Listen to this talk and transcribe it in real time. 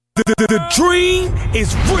The dream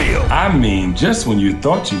is real. I mean, just when you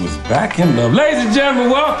thought you was back in love. Ladies and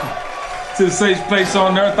gentlemen, welcome to the safest place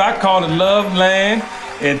on earth. I call it Love Land.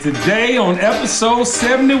 And today on episode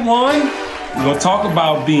 71, we're going to talk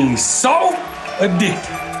about being so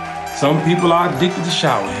addicted. Some people are addicted to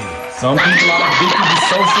shower heads. Some people are addicted to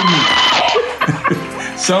social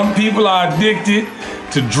media. Some people are addicted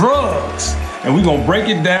to drugs. And we're going to break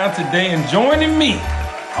it down today. And joining me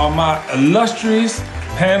are my illustrious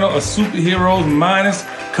panel of superheroes minus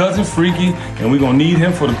Cousin Freaky. And we're going to need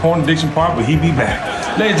him for the porn addiction part, but he be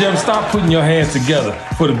back. Ladies and gentlemen, stop putting your hands together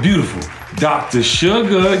for the beautiful Dr.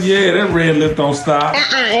 Sugar. Yeah, that red lip don't stop.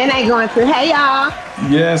 It ain't going to. Hey, y'all.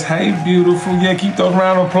 Yes, hey, beautiful. Yeah, keep those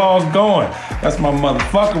round of applause going. That's my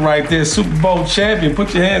motherfucker right there, Super Bowl champion.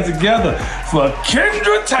 Put your hands together for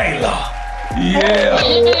Kendra Taylor. Yeah.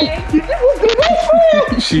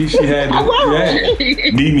 She had to,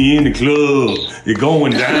 yeah. Meet me in the club. It's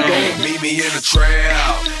going down. Meet me in the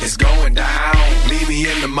trail. It's going down. Meet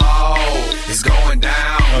me in the mall. It's going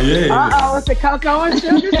down. Oh, yeah. It's the Coco and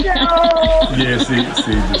Sugar show. Yeah, see,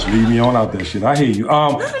 just leave me on out that shit. I hear you.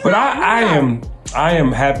 But I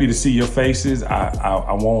am happy to see your faces.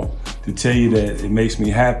 I want to tell you that it makes me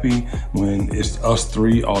happy when it's us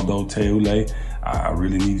three, although Teule, I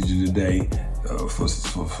really needed you today for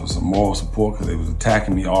some moral support because they was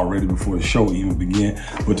attacking me already before the show even began.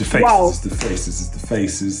 But the faces, it's the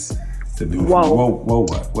faces. Whoa,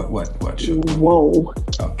 what? Sugar? Whoa.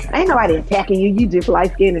 Okay. Ain't nobody attacking you. You just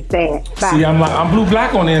light skinned and fat. Bye. See, I'm blue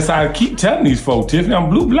black on the inside. I keep telling these folks, Tiffany, I'm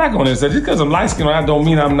blue black on the inside. Just because I'm light skinned, I don't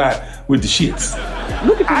mean I'm not with the shits.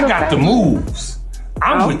 I got the moves.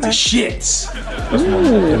 I'm with the shits. That's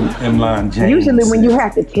what M-Line James Usually when said. you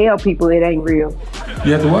have to tell people it ain't real.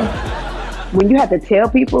 You have to what? When you have to tell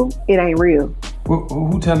people it ain't real.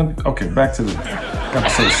 Who telling me? Okay, back to the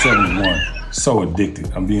episode 71. So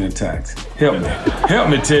addicted. I'm being attacked. Help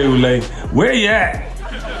me, Teule. Where you at?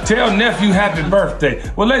 Tell nephew happy birthday.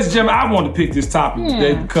 Well, ladies and gentlemen, I want to pick this topic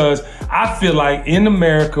today because I feel like in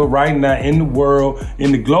America right now, in the world,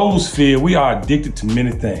 in the globosphere, we are addicted to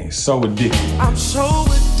many things. So addicted. I'm so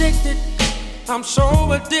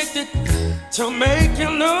addicted to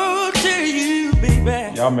making love to you,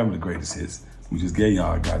 baby. Y'all remember the greatest hits. We just gave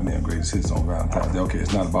y'all goddamn greatest hits on Valentine's Day. Okay,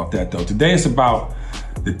 it's not about that though. Today it's about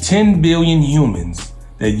the 10 billion humans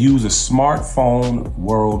that use a smartphone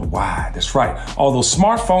worldwide. That's right. Although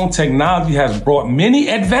smartphone technology has brought many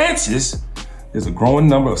advances, there's a growing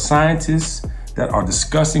number of scientists that are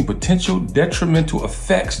discussing potential detrimental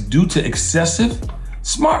effects due to excessive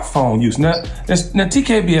smartphone use. Now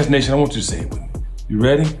TKBS Nation, I want you to say it with me. You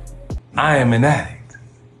ready? I am an addict.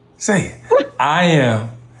 Say it. I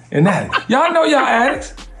am an addict. Y'all know y'all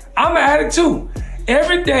addicts. I'm an addict too.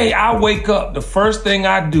 Every day I wake up, the first thing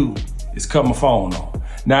I do is cut my phone on.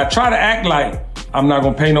 Now I try to act like I'm not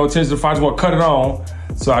gonna pay no attention if I just wanna cut it on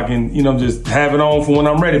so I can, just have it on for when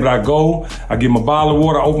I'm ready. But I go, I get my bottle of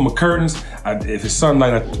water, I open my curtains. If it's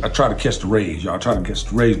sunlight, I try to catch the rays, y'all. I try to catch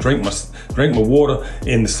the rays, drink my water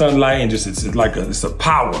in the sunlight, and it's a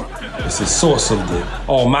power. It's a source of the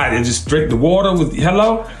Almighty. I just drink the water with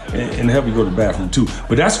hello, and help me go to the bathroom too.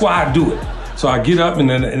 But that's why I do it. So I get up and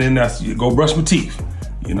then I go brush my teeth.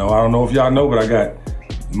 I don't know if y'all know, but I got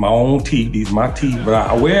my own teeth. These are my teeth, but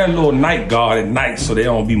I wear a little night guard at night so they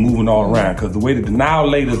don't be moving all around. Because the way that the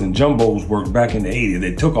Now-Laters and Jumbos worked back in the 80s,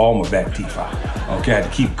 they took all my back teeth out. Okay, I had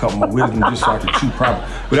to keep a couple more wisdom just so I could chew properly.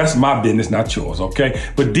 But that's my business, not yours, okay?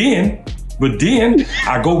 But then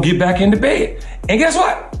I go get back into bed. And guess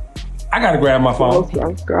what? I gotta grab my phone.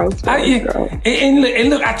 Gross. And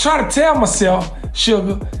look, I try to tell myself,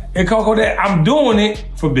 Sugar and Coco, that I'm doing it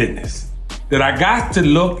for business. That I got to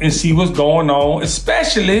look and see what's going on,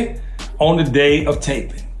 especially on the day of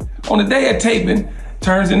taping. On the day of taping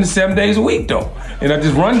turns into 7 days a week though. And I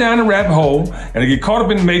just run down the rabbit hole and I get caught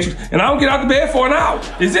up in the matrix and I don't get out of bed for an hour.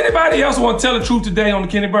 Does anybody else want to tell the truth today on the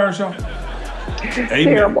Kenny Burns Show? Amen.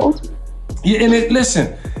 Terrible. Yeah, and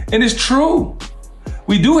and it's true.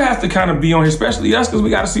 We do have to kind of be on here, especially us, because we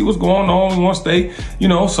got to see what's going on. We want to stay,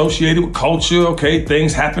 associated with culture. Okay,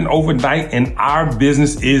 things happen overnight, and our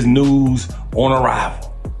business is news on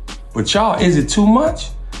arrival. But y'all, is it too much?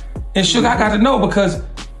 And Sugar, I got to know because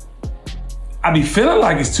I be feeling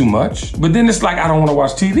like it's too much, but then it's like I don't want to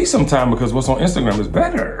watch TV sometime because what's on Instagram is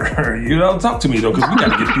better. Talk to me though, because we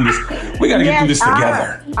got to get through this. We got to get through this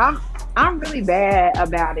together. I'm really bad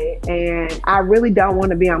about it, and I really don't want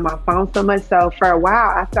to be on my phone so much. So for a while,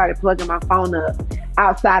 I started plugging my phone up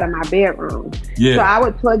outside of my bedroom. Yeah. So I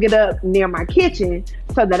would plug it up near my kitchen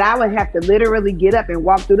so that I would have to literally get up and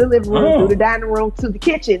walk through the living room, through the dining room, to the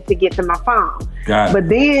kitchen to get to my phone. Got it. But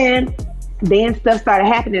then then stuff started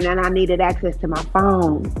happening and I needed access to my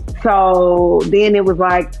phone. So then it was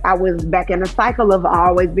like I was back in a cycle of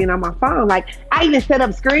always being on my phone. Like I even set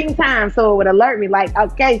up screen time so it would alert me like,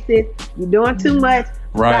 okay, sis, you're doing too much.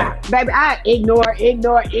 Right. Stop. Baby, I ignore.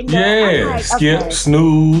 Yeah, like, skip, okay.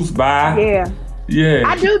 Snooze, bye. Yeah.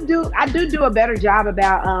 I do a better job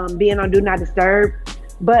about being on Do Not Disturb,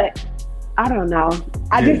 but I don't know.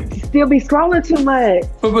 I just still be scrolling too much.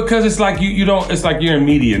 But because it's like you don't, it's like you're in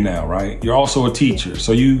media now, right? You're also a teacher.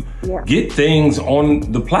 So you get things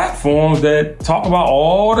on the platforms that talk about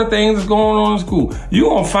all the things that's going on in school. You're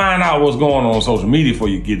going to find out what's going on social media before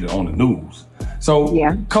you get it on the news. So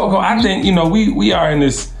Coco, I think, we are in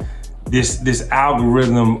this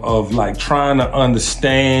algorithm of like trying to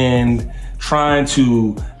understand, trying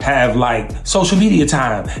to have like social media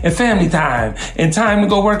time and family time and time to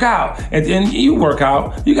go work out. And then you work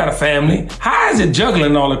out, you got a family. How is it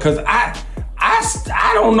juggling all that? Because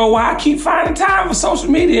I don't know why I keep finding time for social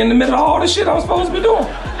media in the middle of all the shit I'm supposed to be doing.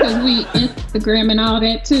 Because we Instagram and all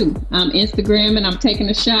that too. I'm Instagram and I'm taking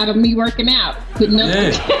a shot of me working out, putting up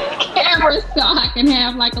the camera so I can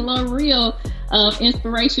have like a little reel of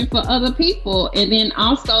inspiration for other people. And then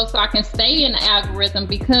also so I can stay in the algorithm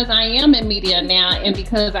because I am in media now and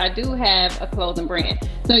because I do have a clothing brand.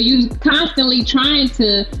 So you constantly trying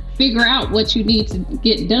to figure out what you need to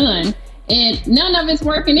get done. And none of it's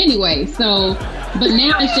working anyway. So, but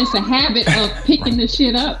now it's just a habit of picking the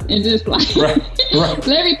shit up and just like, let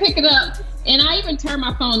me pick it up. And I even turn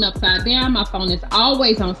my phone upside down. My phone is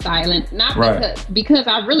always on silent, not because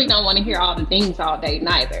I really don't want to hear all the things all day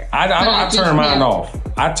neither. I turn mine off.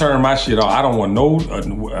 I turn my shit off. I don't want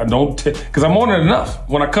because I'm on it enough.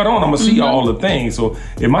 When I cut on, I'm gonna see all the things. So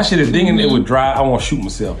if my shit is dinging, it would dry. I want to shoot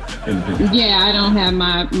myself in the picture. Yeah, I don't have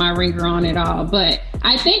my ringer on at all. But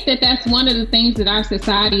I think that's one of the things that our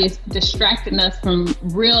society is distracting us from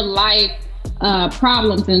real life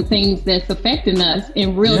problems and things that's affecting us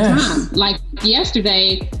in real time. Like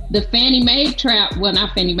yesterday, the Fannie Mae trial, well,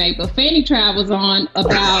 not Fannie Mae, but Fannie trial was on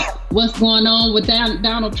about what's going on with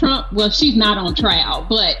Donald Trump. Well, she's not on trial,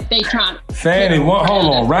 but they trying to. Fannie, hold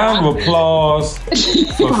on. Round of applause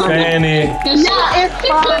for Fannie. She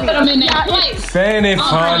put them in that place. Fannie,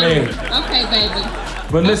 funny. Okay, baby.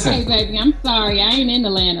 But listen, okay, baby, I'm sorry. I ain't in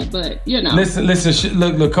Atlanta, but Listen,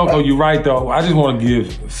 look, Coco, you're right though. I just want to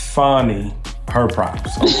give Fannie her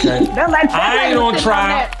props, okay? I ain't on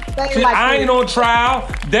trial. I ain't on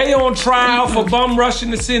trial. They on trial for bum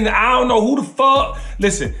rushing the city. I don't know who the fuck.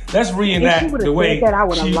 Listen, let's reenact the way that I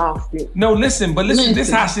would have lost it. No, listen. This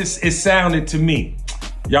is how it sounded to me.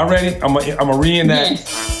 Y'all ready? I'm a reenact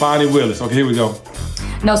Fannie Willis. Okay, here we go.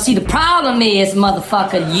 No, see, the problem is,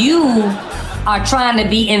 motherfucker, you are trying to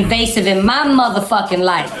be invasive in my motherfucking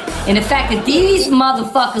life. And the fact that these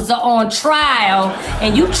motherfuckers are on trial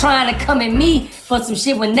and you trying to come at me for some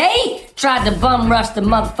shit when they tried to bum rush the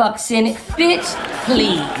motherfucking Senate, bitch,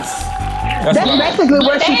 please. That's basically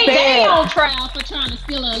what she said. They on trial for trying to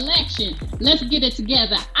steal an election. Let's get it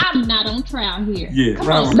together. I'm not on trial here. Yeah,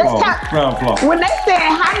 round of applause. When they said,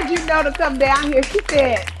 how did you know to come down here? She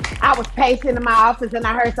said, I was pacing in my office and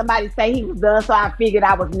I heard somebody say he was done, so I figured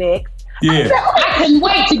I was next. Yeah. I couldn't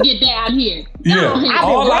wait to get down here. Yeah.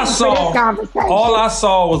 All I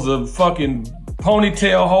saw was a fucking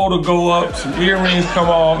ponytail holder go up, some earrings come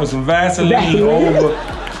off, and some Vaseline over.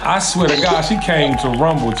 I swear to God, she came to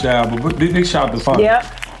Rumble, child. But big shout to Fannie. Yep.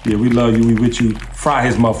 Yeah, we love you. We with you. Fry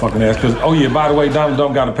his motherfucking ass. Cause by the way, Donald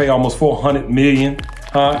Trump got to pay almost $400 million.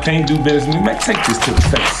 Can't do business. Man, take this to the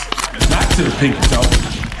face, not to the pinky toe.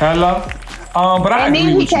 Hello. But I agree with you.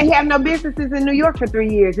 And then he can't have no businesses in New York for 3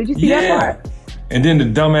 years. Did you see that part? And then the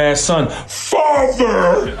dumbass son,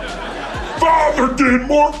 Father did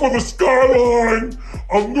more for the skyline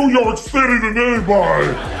of New York City than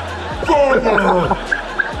anybody. Father.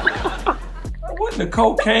 What in the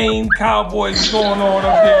cocaine cowboys going on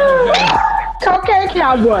up there today? Cocaine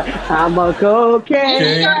cowboy. I'm a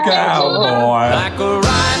cocaine cowboy. Like a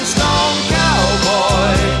rhinestone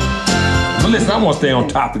cowboy. Listen, I want to stay on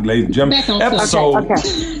topic, ladies and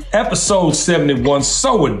gentlemen. Episode 71,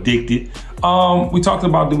 So Addicted. We talked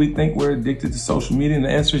about, do we think we're addicted to social media? And the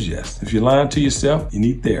answer is yes. If you're lying to yourself, you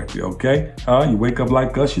need therapy, okay? You wake up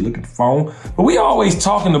like us, you look at the phone. But we always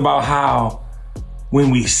talking about how when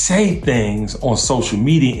we say things on social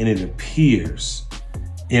media and it appears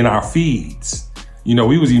in our feeds,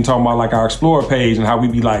 we was even talking about like our Explorer page and how we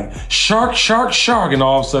be like, shark, shark, shark, and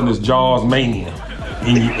all of a sudden it's Jaws mania.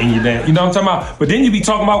 And you damn, you know what I'm talking about? But then you be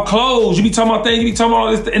talking about clothes, you be talking about things, you be talking about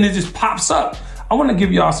all this, and it just pops up. I want to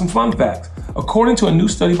give y'all some fun facts. According to a new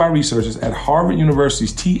study by researchers at Harvard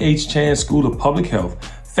University's T.H. Chan School of Public Health,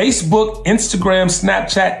 Facebook, Instagram,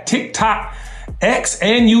 Snapchat, TikTok, X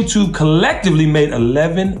and YouTube collectively made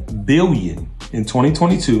 $11 billion in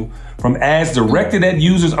 2022 from ads directed at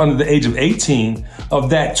users under the age of 18. Of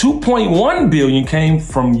that, 2.1 billion came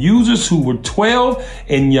from users who were 12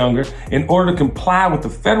 and younger in order to comply with the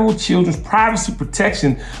federal children's privacy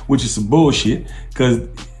protection, which is some bullshit, because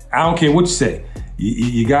I don't care what you say.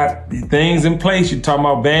 You got things in place. You're talking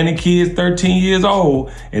about banning kids 13 years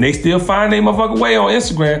old, and they still find their motherfucking way on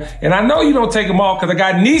Instagram. And I know you don't take them all, because I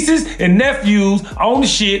got nieces and nephews on the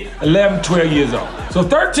shit 11, 12 years old. So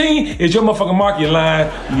 13 is your motherfucking marking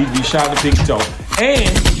line. You need to be shot in the pinky toe.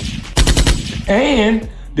 And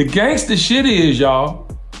the gangster shit is, y'all,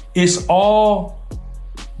 it's all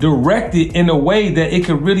directed in a way that it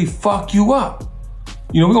could really fuck you up.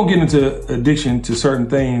 You know, we're gonna get into addiction to certain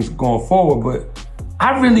things going forward, but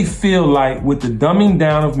I really feel like with the dumbing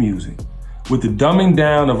down of music, with the dumbing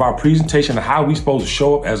down of our presentation of how we supposed to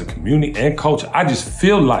show up as a community and culture, I just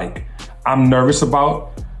feel like I'm nervous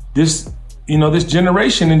about this, you know, this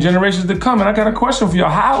generation and generations to come. And I got a question for y'all.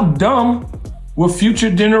 How dumb will future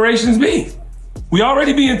generations be? We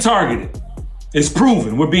already being targeted. It's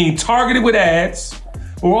proven. We're being targeted with ads.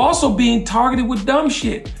 But we're also being targeted with dumb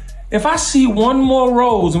shit. If I see one more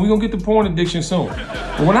rose, and we're gonna get to porn addiction soon.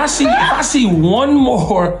 But if I see one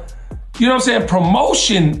more, you know what I'm saying,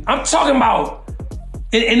 promotion, I'm talking about,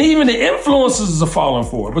 and even the influencers are falling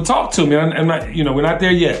for it. But talk to me, I'm not, you know, we're not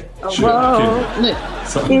there yet. Sure. Look,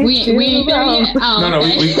 so, we ain't there yet. Oh, no,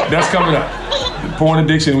 we that's coming up. Porn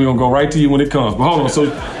addiction, we're gonna go right to you when it comes. But hold on, so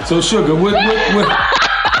Sugar,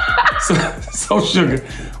 so Sugar,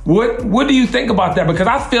 what do you think about that? Because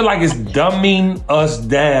I feel like it's dumbing us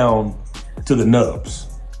down to the nubs.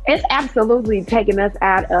 It's absolutely taking us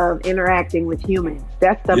out of interacting with humans.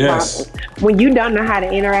 That's the problem. When you don't know how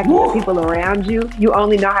to interact with the people around you, you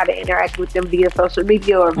only know how to interact with them via social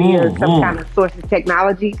media or via some kind of source of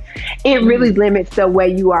technology. It really limits the way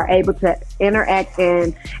you are able to interact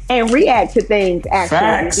and react to things, actually.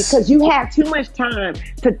 Facts. Because you have too much time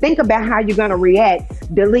to think about how you're going to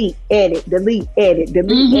react. Delete, edit, delete, edit,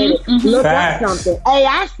 delete, edit. Look up something,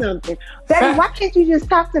 AI something. Baby, why can't you just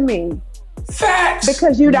talk to me? Facts.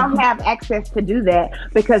 Because you don't have access to do that,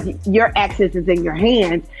 because your access is in your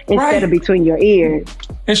hands instead of between your ears.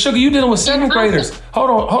 And Sugar, you dealing with 7th graders. Hold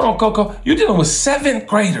on, Coco. You dealing with 7th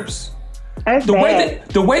graders. That's the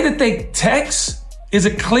bad. way that they text is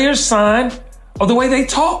a clear sign of the way they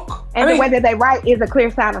talk. And the way that they write is a clear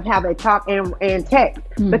sign of how they talk and text.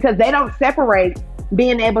 Because they don't separate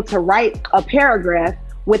being able to write a paragraph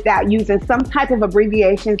without using some type of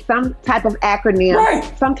abbreviation, some type of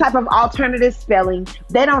acronym, some type of alternative spelling.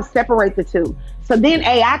 They don't separate the two. So then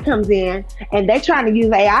AI comes in and they're trying to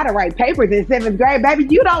use AI to write papers in 7th grade. Baby,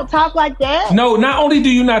 you don't talk like that. No, not only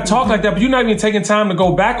do you not talk like that, but you're not even taking time to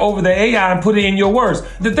go back over the AI and put it in your words.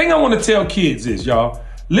 The thing I want to tell kids is, y'all,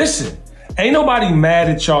 listen, ain't nobody mad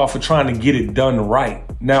at y'all for trying to get it done right.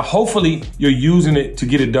 Now, hopefully you're using it to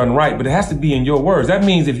get it done right, but it has to be in your words. That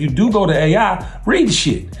means if you do go to AI, read the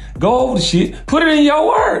shit, go over the shit, put it in your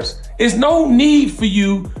words. It's no need for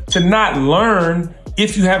you to not learn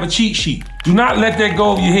if you have a cheat sheet. Do not let that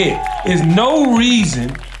go over your head. There's no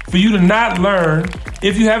reason for you to not learn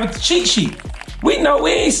if you have a cheat sheet. We know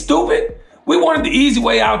we ain't stupid. We wanted the easy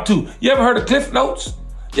way out too. You ever heard of Cliff Notes?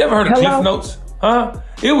 You ever heard of Cliff Notes? Huh?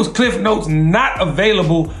 It was Cliff Notes not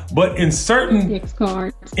available, but in certain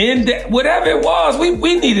cards, whatever it was,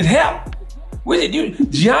 we needed help. We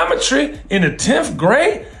did geometry in the 10th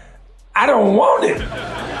grade. I don't want it.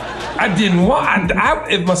 I didn't want.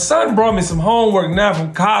 If my son brought me some homework now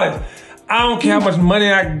from college, I don't care how much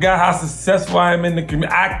money I got, how successful I am in the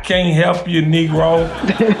community. I can't help you, Negro.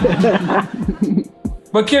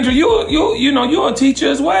 But Kendra, you know you're a teacher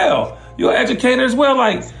as well. You're an educator as well.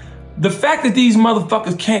 Like, the fact that these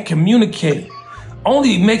motherfuckers can't communicate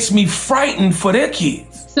only makes me frightened for their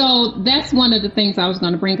kids. So that's one of the things I was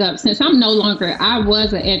going to bring up. Since I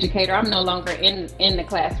was an educator, I'm no longer in the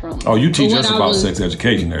classroom. Oh, you teach us about sex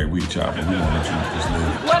education every week, child. We want you to just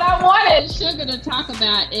live. What I wanted Sugar to talk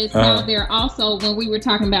about is how they're also, when we were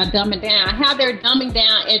talking about dumbing down, how they're dumbing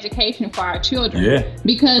down education for our children. Yeah.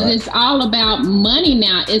 Because it's all about money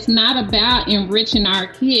now. It's not about enriching our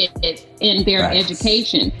kids in their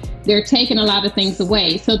education. They're taking a lot of things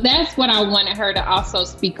away. So that's what I wanted her to also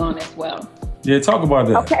speak on as well. Yeah, talk about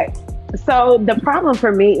that. Okay. So the problem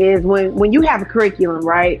for me is when you have a curriculum,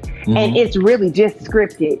 right, and it's really just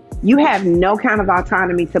scripted, you have no kind of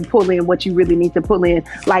autonomy to pull in what you really need to pull in.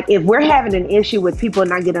 Like, if we're having an issue with people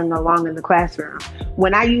not getting along in the classroom,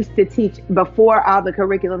 when I used to teach before all the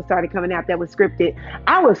curriculum started coming out that was scripted,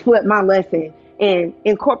 I would flip my lesson and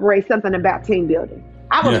incorporate something about team building.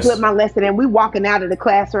 I would flip my lesson and we walking out of the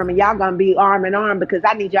classroom and y'all gonna be arm in arm because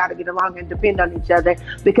I need y'all to get along and depend on each other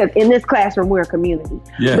because in this classroom we're a community.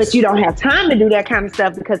 Yes. But you don't have time to do that kind of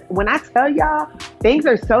stuff because when I tell y'all, things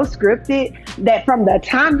are so scripted that from the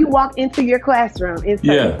time you walk into your classroom in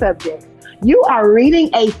certain subjects, you are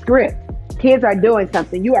reading a script. Kids are doing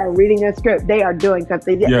something. You are reading a script. They are doing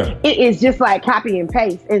something. Yeah. It is just like copy and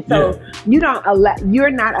paste. And so you're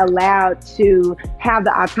not allowed to have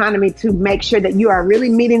the autonomy to make sure that you are really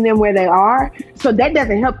meeting them where they are. So that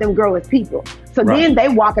doesn't help them grow as people. So then they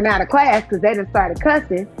walking out of class because they done started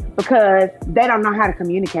cussing because they don't know how to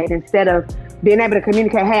communicate instead of being able to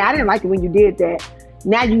communicate, hey, I didn't like it when you did that.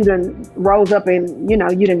 Now you done rose up and, you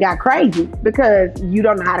done got crazy because you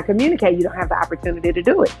don't know how to communicate. You don't have the opportunity to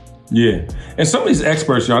do it. Yeah. And some of these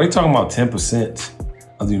experts, y'all, they talking about 10%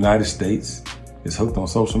 of the United States is hooked on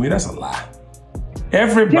social media. That's a lie.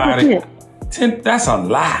 Everybody, 10%. That's a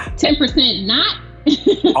lie. 10% not?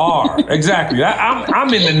 Are. Exactly.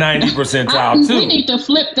 I'm in the 90 percentile too. We need to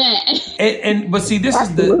flip that. But see,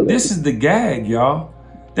 this is the gag, y'all.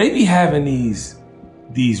 They be having these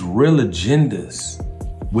real agendas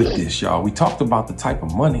with this, y'all. We talked about the type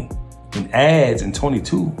of money and ads in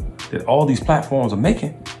 22 that all these platforms are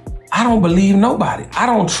making. I don't believe nobody. I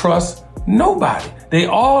don't trust nobody. They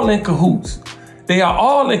all in cahoots. They are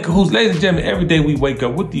all in cahoots. Ladies and gentlemen, every day we wake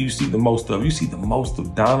up, what do you see the most of? You see the most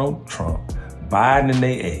of Donald Trump, Biden and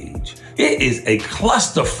their age. It is a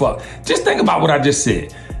clusterfuck. Just think about what I just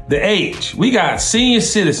said. The age. We got senior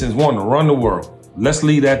citizens wanting to run the world. Let's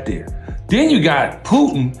leave that there. Then you got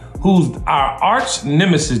Putin, who's our arch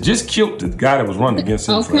nemesis, just killed the guy that was running against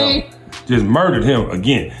him forever. Just murdered him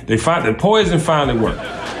again. They find the poison finally worked.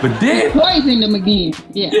 But then poisoned him again.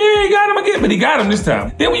 Yeah, he got him again, but he got him this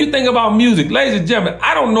time. Then when you think about music, ladies and gentlemen,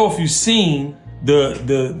 I don't know if you've seen the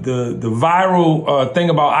viral thing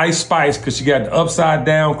about Ice Spice because she got the upside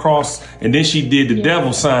down cross and then she did the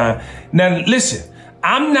devil sign. Now listen,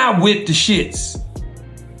 I'm not with the shits,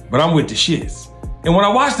 but I'm with the shits. And when I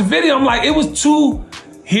watched the video, I'm like, it was too.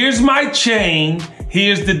 Here's my chain.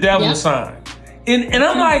 Here's the devil sign, and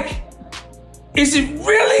I'm like, is it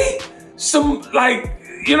really some like?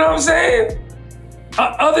 You know what I'm saying?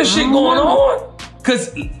 Other shit going on.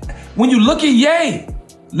 Because when you look at Ye,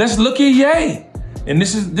 let's look at Ye. And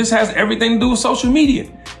this has everything to do with social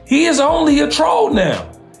media. He is only a troll now.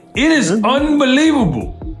 It is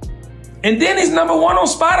unbelievable. And then he's number 1 on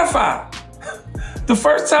Spotify. The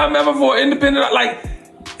first time ever for independent, like,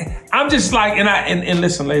 I'm just like, and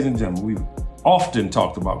listen, ladies and gentlemen, we've often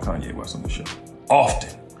talked about Kanye West on the show.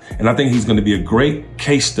 Often. And I think he's going to be a great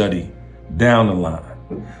case study down the line.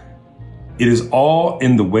 It is all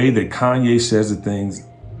in the way that Kanye says the things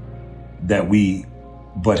that we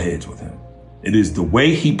butt heads with him. It is the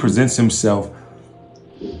way he presents himself,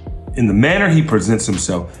 in the manner he presents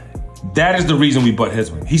himself. That is the reason we butt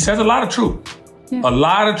heads with him. He says a lot of truth, a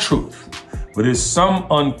lot of truth, but it's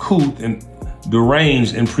some uncouth and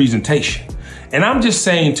deranged in presentation. And I'm just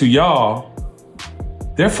saying to y'all,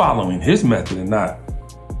 they're following his method and not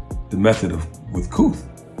the method with Couth.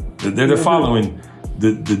 They're following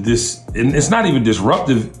this, and it's not even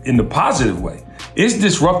disruptive in the positive way. It's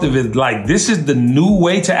disruptive in like, this is the new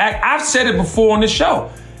way to act. I've said it before on the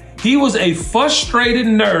show. He was a frustrated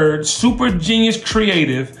nerd, super genius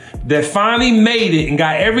creative that finally made it and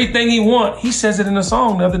got everything he wanted. He says it in a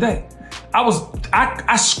song the other day.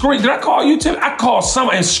 I screamed. Did I call you, Tim? I called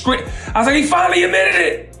someone and screamed. I was like, he finally admitted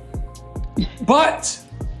it. But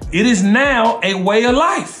it is now a way of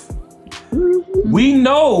life. We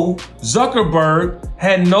know Zuckerberg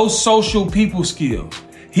had no social people skills.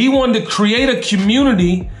 He wanted to create a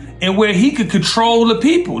community in where he could control the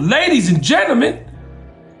people. Ladies and gentlemen,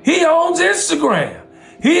 he owns Instagram.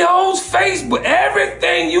 He owns Facebook.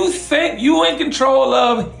 Everything you think you in control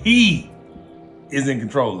of, he is in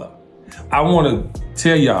control of. I want to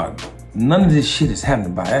tell y'all, none of this shit is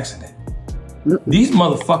happening by accident. These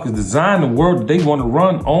motherfuckers design the world that they want to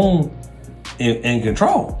run, own, and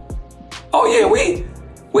control. Oh yeah,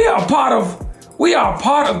 we are part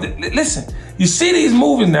of the, listen, you see these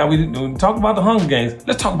movies now, we talk about the Hunger Games,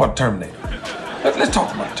 let's talk about Terminator. Let's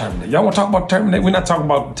talk about Terminator. Y'all want to talk about Terminator? We're not talking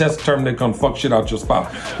about the test Terminator come fuck shit out your spouse.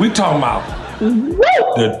 We talking about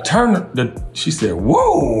she said,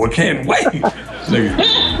 whoa, I can't wait.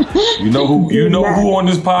 Nigga, you know who on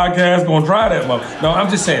this podcast gonna try that mother. No, I'm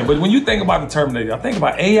just saying, but when you think about the Terminator, I think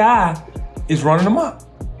about AI is running them up.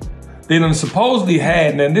 They done supposedly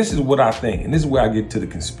had, and this is what I think, and this is where I get to the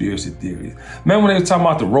conspiracy theories. Remember when they were talking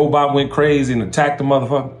about the robot went crazy and attacked the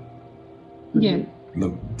motherfucker? Yeah.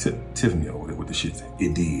 Look, Tiffany over there with the shit.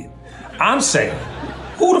 It did. I'm saying,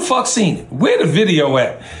 who the fuck seen it? Where the video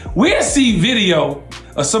at? Where see video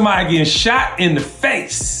of somebody getting shot in the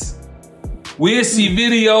face. We'll see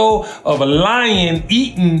video of a lion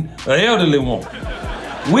eating an elderly woman.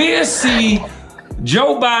 We'll see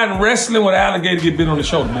Joe Biden wrestling with an alligator get bit on the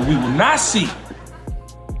shoulder, but we will not see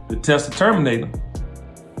the Tesla Terminator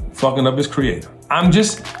fucking up his creator. I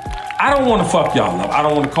don't want to fuck y'all up. I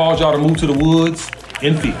don't want to cause y'all to move to the woods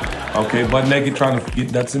in fear. Okay, butt naked trying to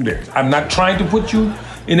get nuts and berries. I'm not trying to put you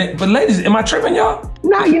in it, but ladies, am I tripping y'all?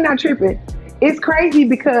 No, you're not tripping. It's crazy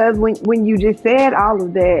because when you just said all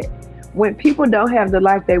of that, when people don't have the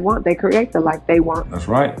life they want, they create the life they want. That's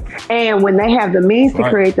right. And when they have the means to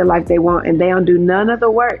create the life they want and they don't do none of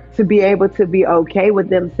the work to be able to be okay with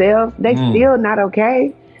themselves, they still not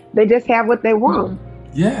okay. They just have what they want.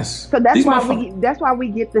 Yes. So that's why we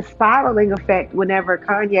get the spiraling effect whenever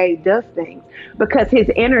Kanye does things, because his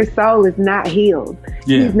inner soul is not healed.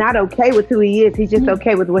 Yeah. He's not okay with who he is. He's just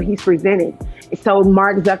okay with what he's presenting. So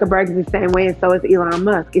Mark Zuckerberg is the same way, and so is Elon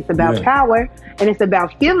Musk. It's about power, and it's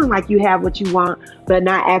about feeling like you have what you want, but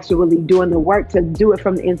not actually doing the work to do it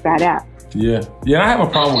from the inside out. Yeah. I have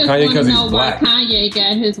a problem with Kanye because he's black. I just want to know why Kanye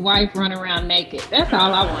got his wife running around naked. That's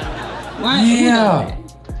all I want to know. Why? Yeah.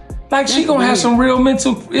 Like, she gonna have some real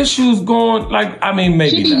mental issues going, maybe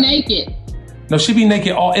she be not. naked. No, she be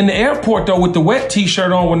naked all in the airport, though, with the wet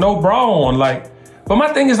t-shirt on with no bra on. But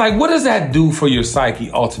my thing is, what does that do for your psyche,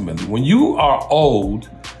 ultimately? When you are old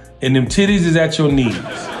and them titties is at your knees,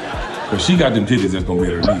 because she got them titties that's gonna be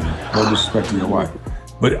at her knees. No disrespect to your wife.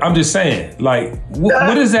 But I'm just saying,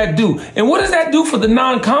 what does that do? And what does that do for the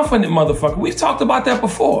non-confident motherfucker? We've talked about that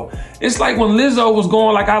before. It's like when Lizzo was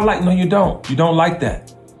going no, you don't. You don't like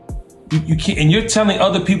that. You can't, and you're telling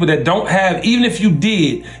other people that don't have, even if you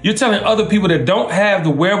did, you're telling other people that don't have the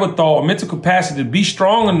wherewithal or mental capacity to be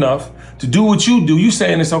strong enough to do what you do. You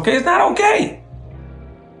saying it's okay. It's not okay.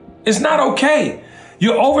 It's not okay.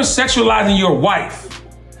 You're over-sexualizing your wife.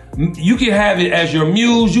 You can have it as your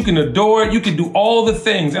muse. You can adore it. You can do all the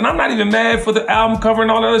things. And I'm not even mad for the album cover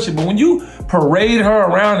and all that other shit. But when you parade her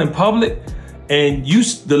around in public and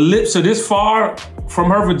the lips are this far from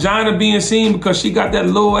her vagina being seen because she got that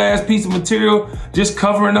little ass piece of material just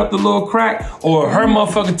covering up the little crack, or her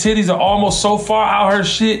motherfucking titties are almost so far out her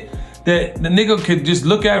shit that the nigga could just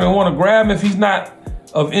look at him and want to grab him if he's not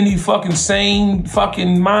of any fucking sane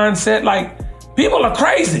fucking mindset. People are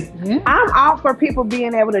crazy. I'm all for people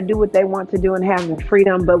being able to do what they want to do and having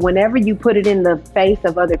freedom, but whenever you put it in the face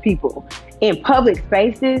of other people in public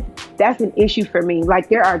spaces, that's an issue for me.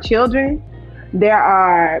 There are children, there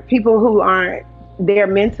are people who aren't there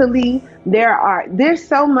mentally. There's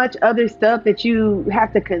so much other stuff that you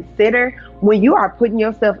have to consider when you are putting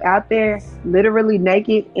yourself out there literally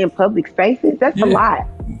naked in public spaces. That's a lot.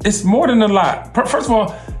 It's more than a lot. First of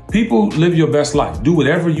all, people, live your best life. Do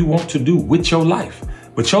whatever you want to do with your life.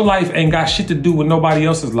 But your life ain't got shit to do with nobody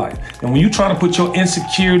else's life. And when you trying to put your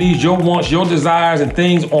insecurities, your wants, your desires and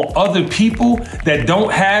things on other people that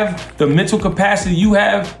don't have the mental capacity you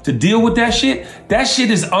have to deal with that shit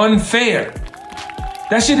is unfair.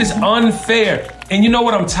 That shit is unfair. And you know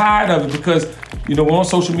what? I'm tired of it because, we're on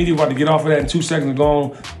social media. We're about to get off of that in 2 seconds and go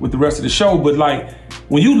on with the rest of the show. But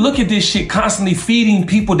when you look at this shit constantly feeding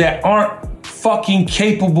people that aren't fucking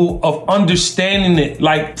capable of understanding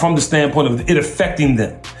it, from the standpoint of it affecting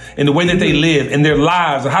them and the way that they live and their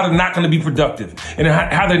lives, and how they're not going to be productive, and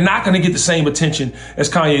how they're not going to get the same attention as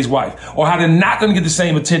Kanye's wife, or how they're not going to get the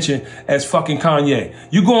same attention as fucking Kanye.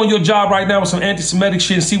 You go on your job right now with some anti-Semitic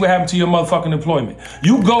shit and see what happened to your motherfucking employment.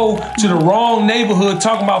 You go to the wrong neighborhood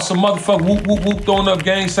talking about some motherfucker whoop, whoop, whoop, throwing up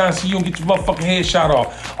gang signs so you don't get your motherfucking head shot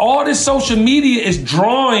off. All this social media is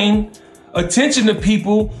drawing attention to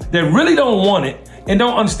people that really don't want it and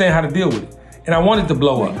don't understand how to deal with it. And I want it to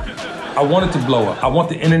blow up. I want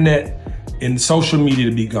the internet and social media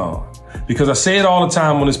to be gone. Because I say it all the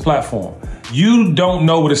time on this platform. You don't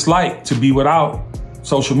know what it's like to be without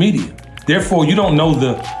social media. Therefore, you don't know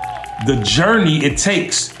the journey it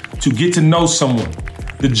takes to get to know someone.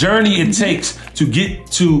 The journey it takes to get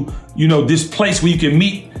to, this place where you can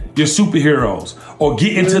meet your superheroes or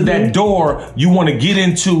get into that door you want to get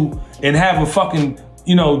into and have a fucking,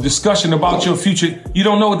 discussion about your future. You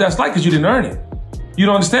don't know what that's like because you didn't earn it. You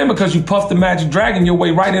don't understand because you puffed the magic dragon your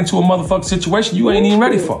way right into a motherfucking situation you ain't even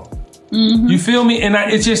ready for. Mm-hmm. You feel me? And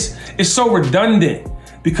it's so redundant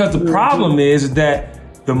because the problem is that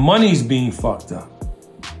the money's being fucked up.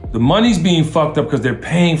 The money's being fucked up because they're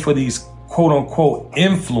paying for these quote unquote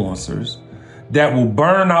influencers that will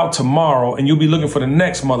burn out tomorrow and you'll be looking for the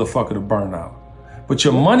next motherfucker to burn out. But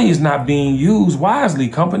your money is not being used wisely,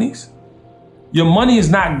 companies. Your money is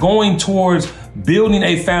not going towards building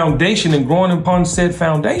a foundation and growing upon said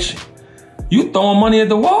foundation. You throwing money at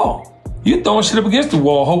the wall. You throwing shit up against the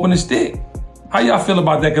wall, hoping to stick. How y'all feel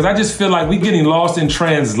about that? Because I just feel like we getting lost in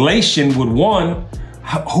translation with one,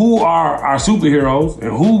 who are our superheroes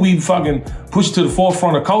and who we fucking push to the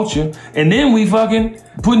forefront of culture, and then we fucking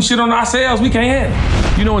putting shit on ourselves we can't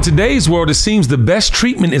handle. You know, in today's world, it seems the best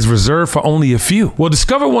treatment is reserved for only a few. Well,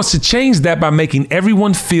 Discover wants to change that by making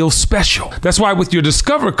everyone feel special. That's why with your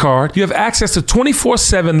Discover card, you have access to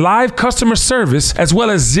 24/7 live customer service as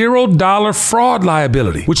well as $0 fraud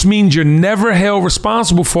liability, which means you're never held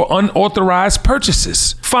responsible for unauthorized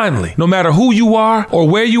purchases. Finally, no matter who you are or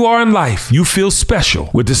where you are in life, you feel special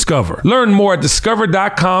with Discover. Learn more at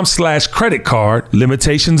discover.com/credit card.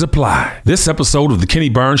 Limitations apply. This episode of The Kenny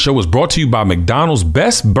Burns Show was brought to you by McDonald's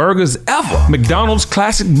Best Burgers Ever. McDonald's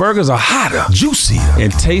classic burgers are hotter, juicier,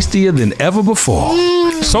 and tastier than ever before.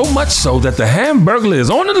 So much so that the Hamburglar is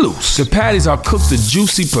on the loose. The patties are cooked to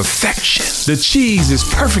juicy perfection. The cheese is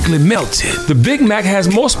perfectly melted. The Big Mac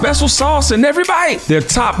has more special sauce in every bite. They're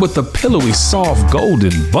topped with a pillowy, soft,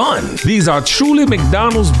 golden bun. These are truly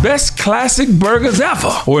McDonald's best classic burgers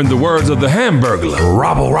ever. Or in the words of the Hamburglar,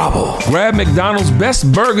 robble, robble. Grab McDonald's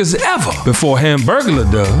best burgers ever before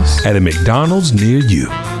Hamburglar does at a McDonald's near you.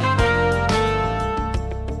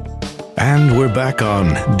 And we're back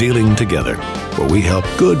on Dealing Together, where we help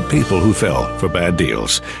good people who fell for bad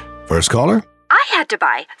deals. First caller? I had to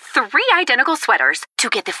buy 3 identical sweaters to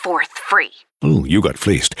get the 4th free. Ooh, you got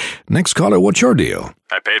fleeced. Next caller, what's your deal?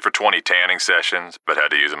 I paid for 20 tanning sessions, but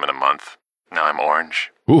had to use them in a month. Now I'm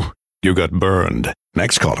orange. Ooh, you got burned.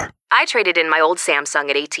 Next caller. I traded in my old Samsung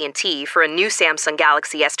at AT&T for a new Samsung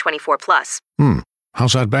Galaxy S24 Plus.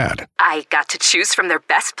 How's that bad? I got to choose from their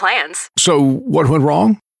best plans. So, what went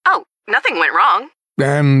wrong? Oh, nothing went wrong.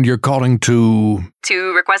 And you're calling to...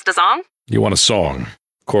 To request a song? You want a song.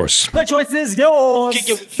 Of course. The choice is yours.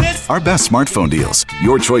 Our best smartphone deals.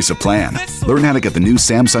 Your choice of plan. Learn how to get the new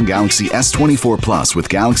Samsung Galaxy S24 Plus with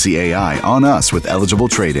Galaxy AI on us with eligible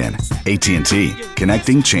trade-in. AT&T.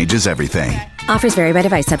 Connecting changes everything. Offers vary by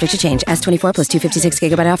device, subject to change. S24 plus 256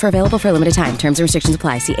 gigabyte offer available for a limited time. Terms and restrictions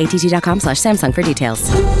apply. See att.com/Samsung for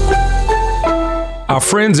details. Our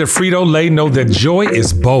friends at Frito-Lay know that joy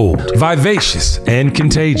is bold, vivacious, and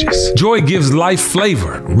contagious. Joy gives life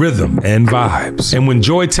flavor, rhythm, and vibes. And when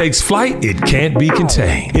joy takes flight, it can't be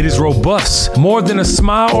contained. It is robust, more than a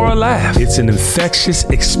smile or a laugh. It's an infectious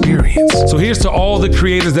experience. So here's to all the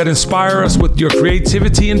creators that inspire us with your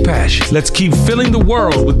creativity and passion. Let's keep filling the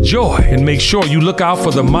world with joy and make sure you look out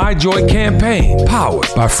for the My Joy campaign, powered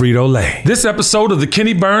by Frito-Lay. This episode of The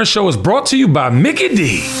Kenny Burns Show is brought to you by Mickey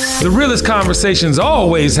D's. The realest conversations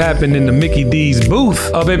always happen in the Mickey D's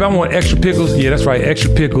booth. Baby, I want extra pickles. Yeah, that's right,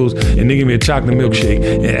 extra pickles. And then give me a chocolate milkshake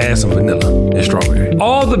and add some vanilla and strawberry.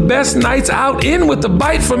 All the best nights out in with the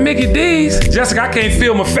bite from Mickey D's. Jessica, I can't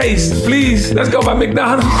feel my face. Please, let's go by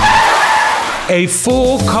McDonald's. A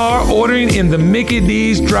full car ordering in the Mickey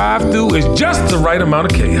D's drive-thru is just the right amount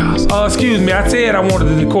of chaos. Excuse me, I said I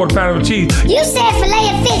wanted the quarter pounder of cheese. You said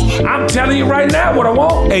filet of fish. I'm telling you right now what I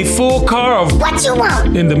want. A full car of what you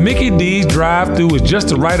want in the Mickey D's drive-thru is just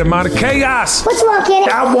the right amount of chaos. What you want, Kenny?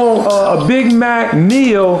 I want a Big Mac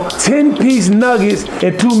meal, 10-piece nuggets,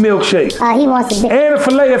 and 2 milkshakes. He wants a big... And a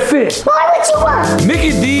filet of fish. Boy, what you want?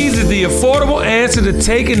 Mickey D's is the affordable answer to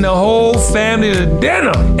taking the whole family to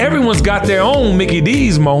dinner. Everyone's got their own Mickey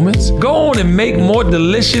D's moments. Go on and make more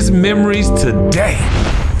delicious memories today.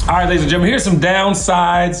 All right, ladies and gentlemen, here's some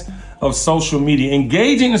downsides of social media.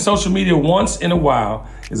 Engaging in social media once in a while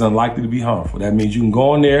is unlikely to be harmful. That means you can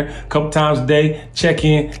go on there a couple times a day, check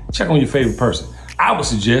on your favorite person. I would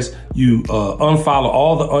suggest you unfollow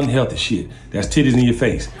all the unhealthy shit. That's titties in your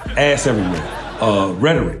face, ass everywhere.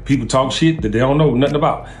 Rhetoric. People talk shit that they don't know nothing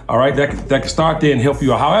about. All right, that can start there and help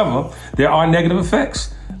you out. However, there are negative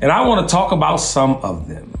effects. And I want to talk about some of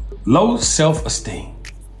them. Low self-esteem,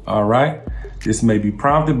 all right? This may be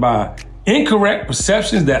prompted by incorrect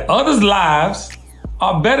perceptions that others' lives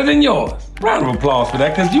are better than yours. Round of applause for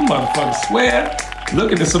that, because you motherfuckers swear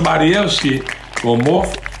looking at somebody else's shit will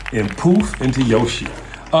morph and poof into your shit.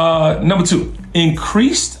 Number 2,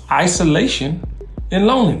 increased isolation and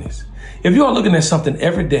loneliness. If you are looking at something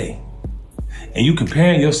every day and you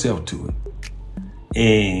comparing yourself to it,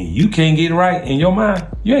 and you can't get it right in your mind,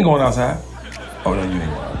 you ain't going outside. Oh no, you ain't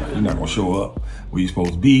going outside. You're not gonna show up where you're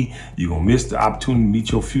supposed to be. You're gonna miss the opportunity to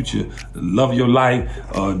meet your future love of your life,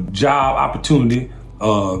 job opportunity,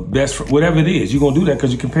 best friend, whatever it is. You're gonna do that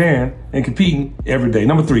because you're comparing and competing every day.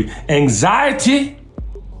 Number 3, anxiety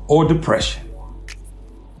or depression.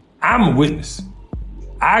 I'm a witness.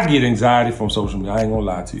 I get anxiety from social media. I ain't gonna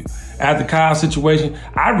lie to you. After Kyle's situation,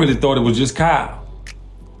 I really thought it was just Kyle,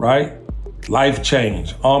 right? Life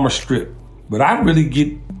change, armor strip. But I really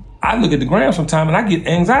get I look at the gram sometime and I get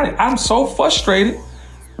anxiety. I'm so frustrated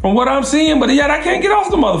from what I'm seeing, but yet I can't get off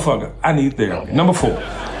the motherfucker. I need therapy. Number 4,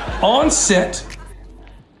 onset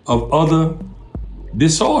of other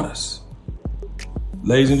disorders.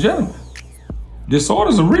 Ladies and gentlemen,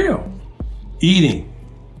 disorders are real. Eating,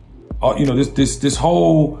 this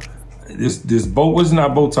whole what's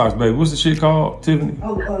not Botox, baby? What's the shit called, Tiffany?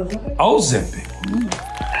 Ozempic.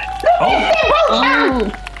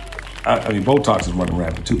 I mean, Botox is running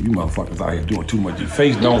rapid too. You motherfuckers out here doing too much. Your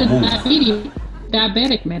face don't move.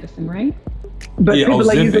 Diabetic medicine, right? But people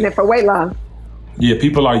are using it for weight loss. Yeah,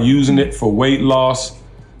 people are using it for weight loss,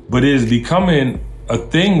 but it is becoming a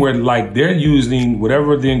thing where like they're using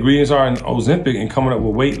whatever the ingredients are in Ozempic and coming up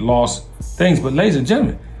with weight loss things. But ladies and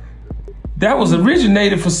gentlemen, that was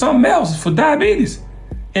originated for something else, for diabetes.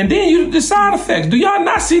 And then the side effects. Do y'all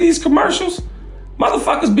not see these commercials?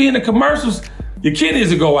 Motherfuckers be in the commercials, your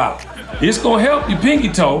kidneys will go out. It's gonna help your pinky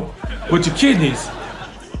toe, but your kidneys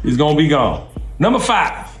is gonna be gone. Number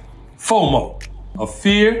 5, FOMO, a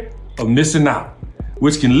fear of missing out,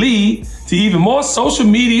 which can lead to even more social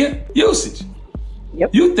media usage. Yep.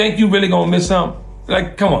 You think you really gonna miss something?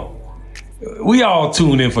 Like, come on. We all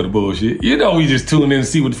tune in for the bullshit. You know we just tune in to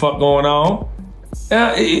see what the fuck going on.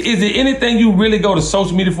 Is there anything you really go to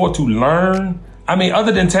social media for to learn? I mean,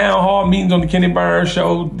 other than town hall meetings on the Kenny Burns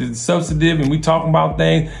show, the substantive, and we talking about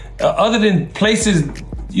things, other than places,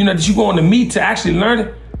 that you go on to meet to actually learn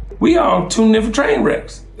it, we all tune in for train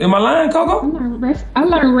wrecks. Am I lying, Coco? I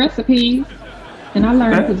learn recipes and I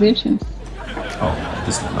learn positions. Oh,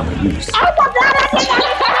 this one, I'm gonna use.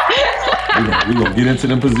 We're gonna get into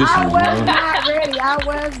them positions. I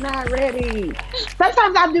was not ready.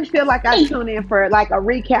 Sometimes I do feel like I tune in for like a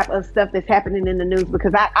recap of stuff that's happening in the news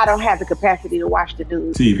because I don't have the capacity to watch the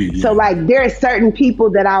news. TV. Yeah. So like there are certain people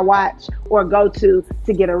that I watch or go to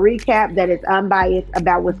get a recap that is unbiased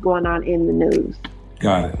about what's going on in the news.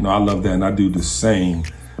 Got it. No, I love that, and I do the same.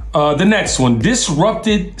 The next one,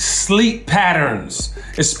 disrupted sleep patterns,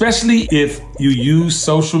 especially if you use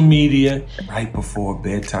social media right before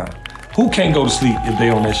bedtime. Who can't go to sleep if they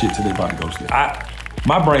on that shit till they about to go to sleep?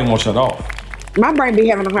 My brain won't shut off. My brain be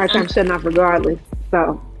having a hard time shutting off regardless.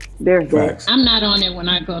 So there's that. I'm not on it when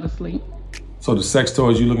I go to sleep. So the sex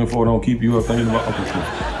toys you looking for don't keep you up thinking about, okay,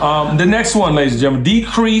 cool. The next one, ladies and gentlemen,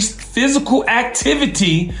 decreased physical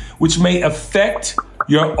activity, which may affect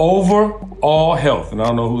your overall health. And I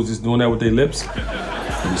don't know who's just doing that with their lips.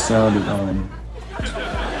 It sounded,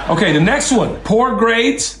 Okay, the next one, poor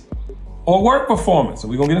grades or work performance. So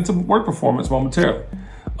we're gonna get into work performance momentarily.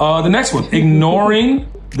 The next one, ignoring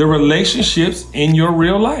the relationships in your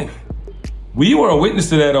real life. We were a witness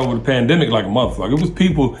to that over the pandemic like a motherfucker. It was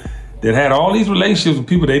people that had all these relationships with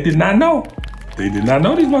people they did not know. They did not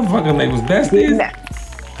know these motherfuckers and they was besties.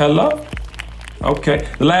 Hello? Okay.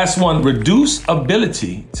 The last one, reduce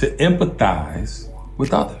ability to empathize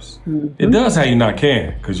with others. Mm-hmm. It does have you not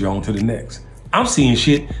caring because you're on to the next. I'm seeing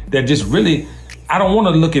shit that just really, I don't want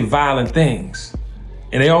to look at violent things.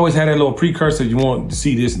 And they always had that little precursor, you want to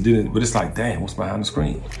see this and didn't, but it's like, damn, what's behind the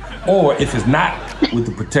screen? Or if it's not with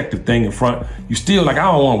the protective thing in front, you still like,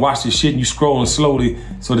 I don't want to watch this shit, and you scrolling slowly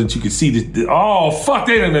so that you can see this. Oh, fuck,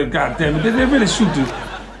 they done, goddamn it, they really shoot this.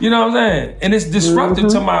 You know what I'm saying? And it's disruptive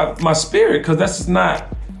to my spirit because that's just not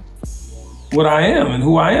what I am and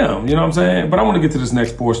who I am. You know what I'm saying? But I want to get to this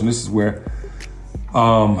next portion. This is where,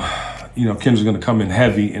 Kendra's going to come in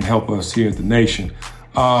heavy and help us here at The Nation.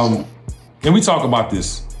 And we talk about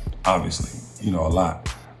this, obviously, a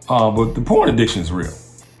lot. But the porn addiction is real.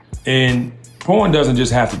 And porn doesn't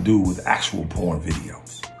just have to do with actual porn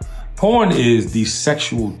videos. Porn is these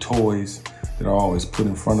sexual toys that are always put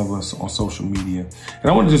in front of us on social media. And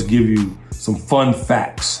I want to just give you some fun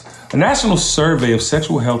facts. A national survey of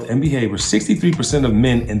sexual health and behavior, 63% of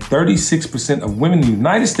men and 36% of women in the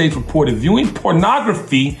United States reported viewing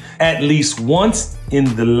pornography at least once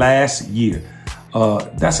in the last year.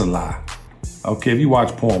 That's a lie. Okay, if you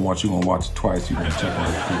watch porn once, you're gonna watch it twice. You're gonna check on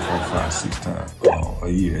it 3, 4, 5, 6 times a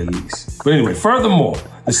year at least. But anyway, furthermore,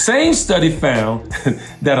 the same study found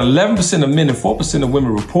that 11% of men and 4% of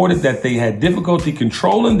women reported that they had difficulty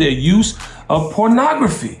controlling their use of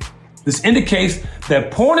pornography. This indicates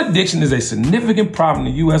that porn addiction is a significant problem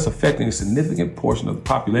in the U.S., affecting a significant portion of the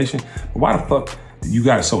population. But why the fuck you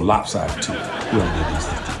got it so lopsided too?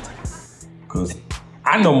 Because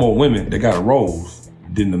I know more women that got a rose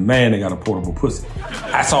than the man that got a portable pussy.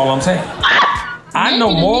 That's all I'm saying. I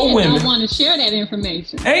know more women. Don't want to share that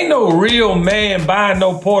information. Ain't no real man buying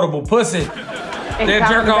no portable pussy. They'll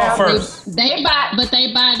jerk off first. They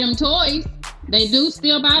buy them toys. They do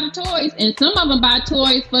still buy the toys, and some of them buy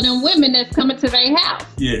toys for them women that's coming to their house.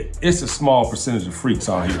 Yeah, it's a small percentage of freaks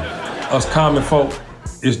out here. Us common folk,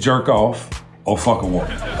 it's jerk off or fuck a woman.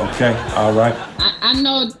 Okay, all right. I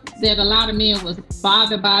know that a lot of men was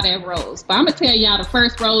bothered by that rose, but I'm gonna tell y'all the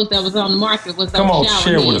first rose that was on the market was those shower heads.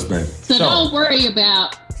 Share with us, baby. So don't worry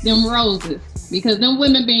about them roses. Because them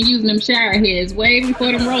women been using them shower heads way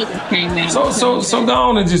before them roses came out. So go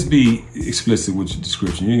on and just be explicit with your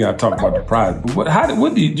description. You ain't gotta talk about the price. But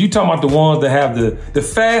what do you talking about the ones that have the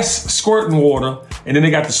fast squirting water, and then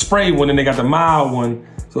they got the spray one, and they got the mild one.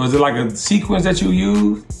 So is it like a sequence that you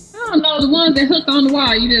use? I don't know, the ones that hook on the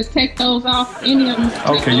wall. You just take those off. Any of them.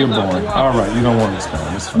 Okay, you're boring. All right, you don't want to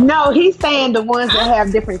explain. It's fine. No, he's saying the ones that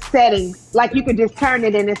have different settings. Like you could just turn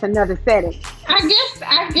it and it's another setting. I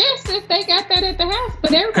guess if they got that at the house,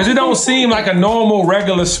 but because it don't seem like a normal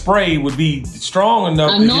regular spray would be strong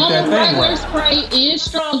enough to get that thing regular right. Spray is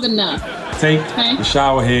strong enough. Take the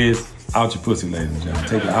shower heads out your pussy, ladies and gentlemen.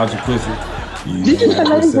 Take it out your pussy. Did you say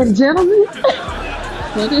ladies and gentlemen?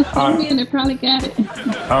 Well, there's some men that probably got it.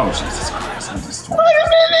 Oh, Jesus Christ. I'm just wait a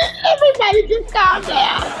minute. Everybody just calm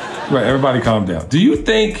down. Right, everybody calm down. Do you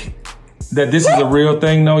think that this is a real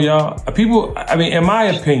thing, though, y'all? People, I mean, in my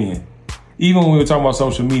opinion, even when we were talking about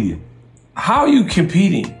social media, how are you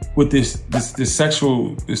competing with this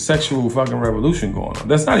sexual fucking revolution going on?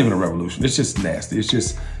 That's not even a revolution. It's just nasty. It's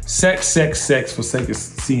just sex for sake of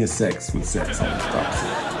seeing sex with sex.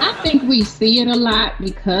 I think we see it a lot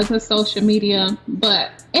because of social media,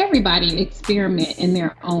 but everybody experiment in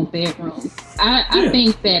their own bedroom. I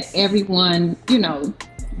think that everyone,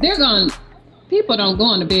 people don't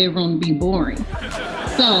go in the bedroom to be boring.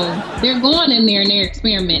 So they're going in there and they're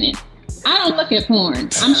experimenting. I don't look at porn.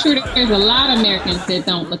 I'm sure that there's a lot of Americans that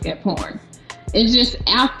don't look at porn. It's just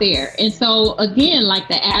out there. And so, again, like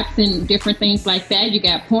the apps and different things like that, you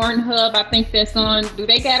got Pornhub, I think that's on. Do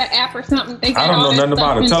they got an app or something? I don't know nothing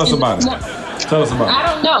about it. Tell us about it.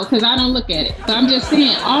 I don't know, because I don't look at it. So I'm just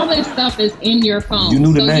saying, all this stuff is in your phone. You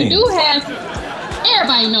knew the name. You do have,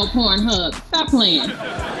 everybody know Pornhub. Stop playing.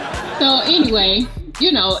 So anyway,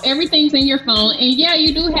 everything's in your phone. And yeah,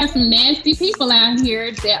 you do have some nasty people out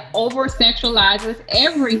here that over-sexualizes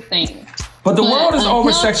everything. But the world is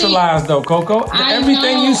over-sexualized, though, Coco.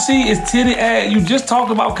 Everything you see is titty ass. You just talked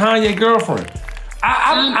about Kanye girlfriend.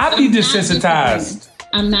 I'd be desensitized.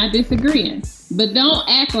 I'm not disagreeing. But don't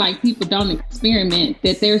act like people don't experiment,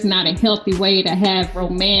 that there's not a healthy way to have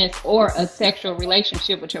romance or a sexual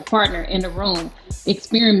relationship with your partner in the room,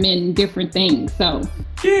 experimenting different things. So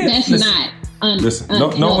that's not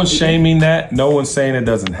no one's shaming that. No one's saying it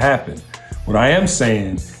doesn't happen. What I am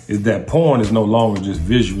saying is that porn is no longer just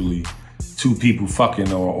visually two people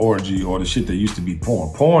fucking or orgy or the shit that used to be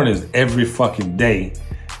porn. Porn is every fucking day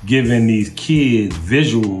giving these kids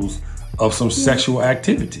visuals of some sexual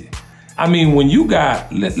activity. I mean, when you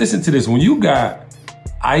got, listen to this, when you got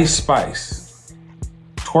Ice Spice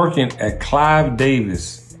twerking at Clive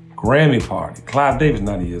Davis Grammy party, Clive Davis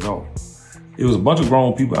 90 years old. It was a bunch of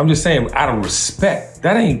grown people. I'm just saying, out of respect,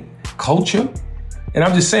 that ain't culture. And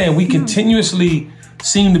I'm just saying, we continuously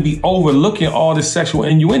seem to be overlooking all this sexual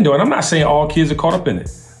innuendo. And I'm not saying all kids are caught up in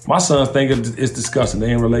it. My sons think it's disgusting.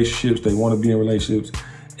 They're in relationships. They want to be in relationships.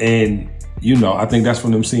 And, I think that's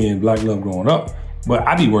from them seeing Black love growing up. But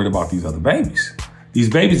I be worried about these other babies. These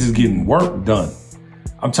babies is getting work done.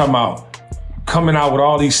 I'm talking about coming out with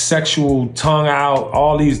all these sexual tongue out,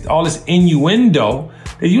 all this innuendo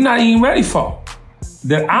that you're not even ready for.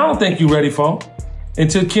 That I don't think you're ready for. And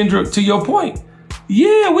to Kendra, to your point,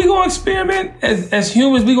 yeah, we gonna experiment as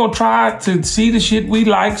humans. We gonna try to see the shit we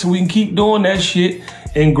like so we can keep doing that shit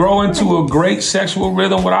and grow into a great sexual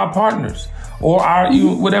rhythm with our partners or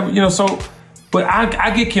whatever, so. But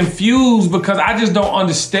I get confused because I just don't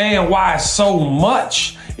understand why it's so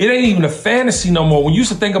much. It ain't even a fantasy no more. When you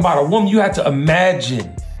used to think about a woman, you had to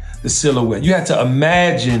imagine the silhouette. You had to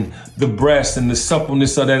imagine the breast and the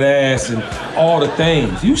suppleness of that ass and all the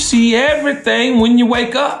things. You see everything when you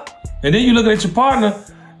wake up. And then you're looking at your partner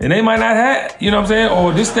and they might not have, you know what I'm saying?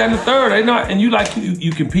 Or this, that, and the third. They not, and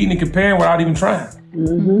you competing and comparing without even trying.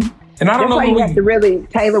 Mm-hmm. And I don't know. That's why you have to really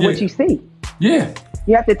tailor what you see. Yeah.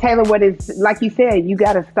 You have to tailor what is, like you said, you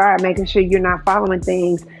got to start making sure you're not following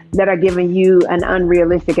things that are giving you an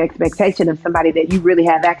unrealistic expectation of somebody that you really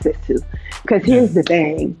have access to. Because here's the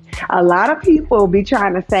thing. A lot of people be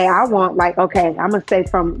trying to say, I want I'm going to say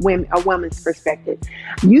from a woman's perspective.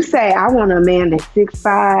 You say, I want a man that's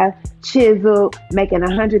 6'5", chiseled, making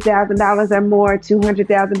 $100,000 or more,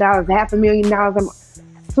 $200,000, $500,000 or more.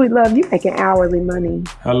 Sweet love, you making hourly money.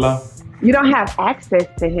 Hello? You don't have access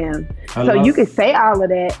to him. Hello? So you can say all of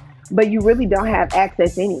that, but you really don't have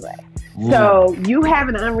access anyway. So you have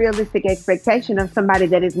an unrealistic expectation of somebody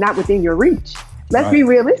that is not within your reach. Let's be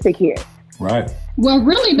realistic here. Right. Well,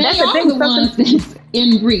 really, they are the ones that's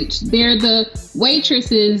in reach. They're the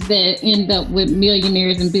waitresses that end up with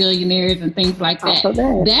millionaires and billionaires and things like that.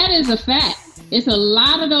 That is a fact. It's a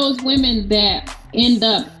lot of those women that end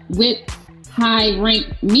up with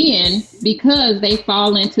high-ranked men because they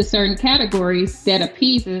fall into certain categories that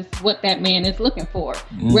appeases what that man is looking for,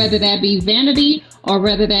 whether that be vanity or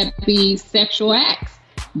whether that be sexual acts.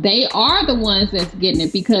 They are the ones that's getting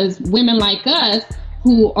it, because women like us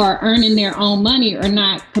who are earning their own money are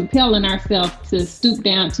not compelling ourselves to stoop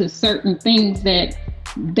down to certain things that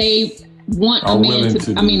they want a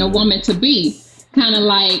woman to be. Kind of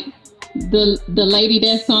like the lady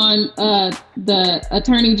that's on the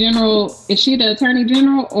Attorney General. Is she the Attorney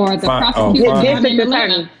General or the prosecutor?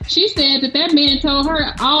 Attorney. She said that man told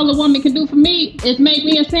her all the woman can do for me is make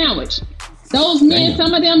me a sandwich. Those men,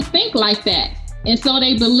 some of them think like that. And so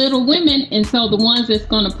they belittle women. And so the ones that's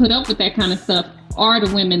going to put up with that kind of stuff are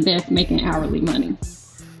the women that's making hourly money.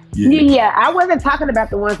 Yeah, I wasn't talking about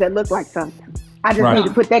the ones that look like something. I just need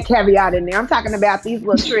to put that caveat in there. I'm talking about these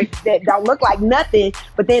little tricks that don't look like nothing,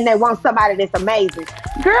 but then they want somebody that's amazing.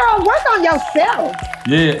 Girl, work on yourself.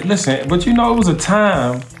 Yeah, listen, but you know, it was a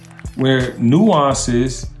time where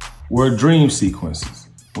nuances were dream sequences.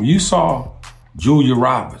 When you saw Julia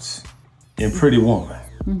Roberts in Pretty Woman,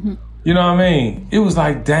 you know what I mean? It was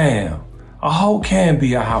like, damn, a hoe can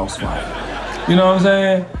be a housewife. You know what I'm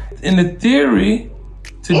saying? And the theory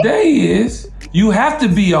today is you have to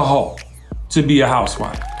be a hoe to be a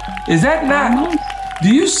housewife. Is that not?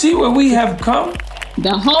 Do you see where we have come?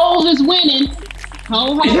 The hoe is winning.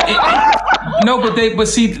 Ho. No, but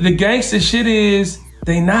see, the gangster shit is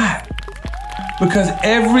they not. Because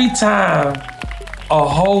every time a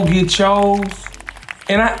hoe get chose,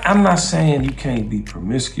 and I'm not saying you can't be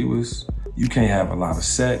promiscuous, you can't have a lot of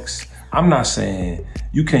sex. I'm not saying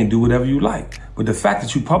you can't do whatever you like. But the fact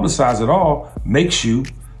that you publicize it all makes you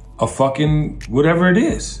a fucking whatever it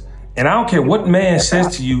is. And I don't care what man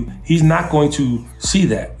says to you, he's not going to see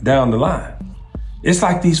that down the line. It's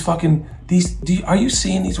like are you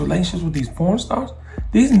seeing these relationships with these porn stars?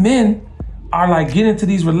 These men are like getting into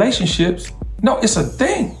these relationships. No, it's a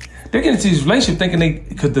thing. They're getting into these relationships thinking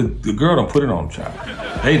because the girl done put it on the child.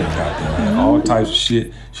 They done goddamn all types of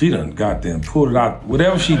shit. She done goddamn pulled it out,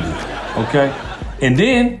 whatever she did, okay? And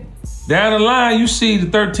then, down the line, you see the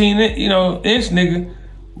 13-inch nigga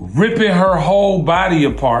ripping her whole body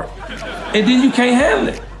apart, and then you can't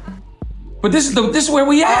handle it. But this is where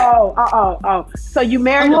we at. Oh. So you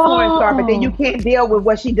married a porn star, but then you can't deal with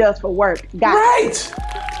what she does for work. Right.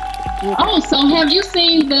 Oh, so have you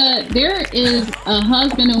seen there is a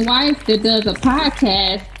husband and wife that does a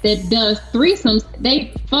podcast that does threesomes.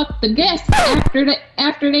 They fuck the guests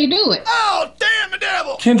after they do it. Oh, damn the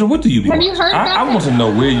devil. Kendra, what do you be Have watching? You heard about I want to know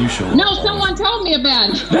where you show up. No, someone told me about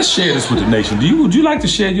it. Let's share this with the nation. Would you like to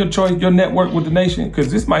share your network with the nation?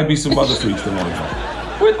 Because this might be some other freaks that want to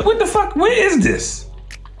join. What the fuck? Where is this?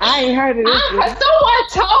 I ain't heard of this. Someone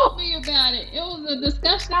told me about it. It was a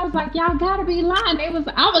discussion. I was like, y'all gotta be lying.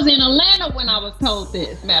 I was in Atlanta when I was told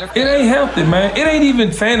this. Matter of fact. It ain't healthy, man. It ain't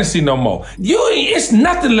even fantasy no more. It's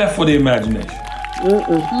nothing left for the imagination.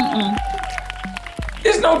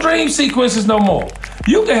 There's no dream sequences no more.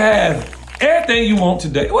 You can have everything you want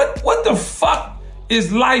today. What the fuck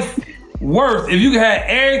is life worth if you can have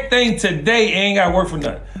everything today and ain't gotta work for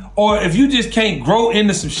nothing? Or if you just can't grow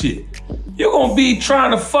into some shit? You're gonna be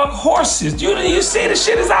trying to fuck horses. You see the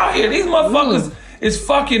shit is out here. These motherfuckers is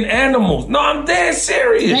fucking animals. No, I'm dead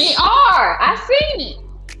serious. They are. I seen it.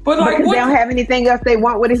 But like, they don't have anything else they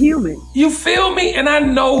want with a human. You feel me? And I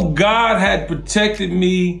know God had protected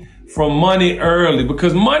me from money early,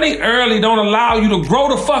 because money early don't allow you to grow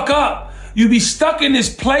the fuck up. You be stuck in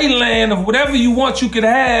this playland of whatever you want you could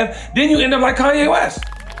have. Then you end up like Kanye West.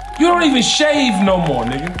 You don't even shave no more,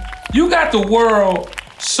 nigga. You got the world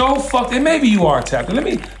so fucked, and maybe you are tapped.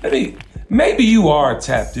 Maybe you are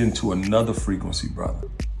tapped into another frequency, brother.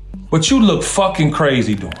 But you look fucking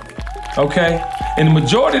crazy doing it, okay? And the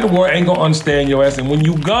majority of the world ain't gonna understand your ass, and when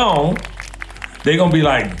you gone, they gonna be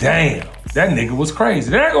like, damn, that nigga was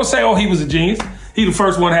crazy. They're not gonna say, oh, he was a genius. He the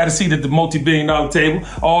first one had a seat at the multi-billion-dollar table,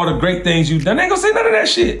 all the great things you've done. They ain't gonna say none of that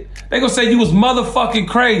shit. They gonna say you was motherfucking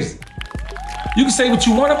crazy. You can say what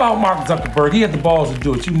you want about Mark Zuckerberg. He had the balls to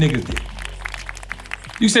do it. You niggas did.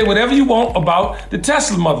 You can say whatever you want about the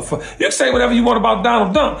Tesla motherfucker. You can say whatever you want about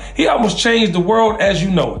Donald Trump. He almost changed the world as you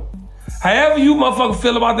know it. However you motherfucker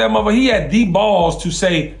feel about that motherfucker, he had the balls to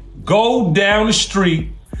say, go down the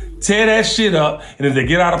street, tear that shit up, and if they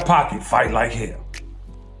get out of pocket, fight like hell.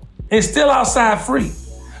 And still outside free.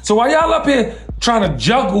 So So while y'all up here trying to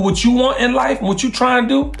juggle what you want in life and what you trying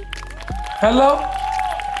to do, hello?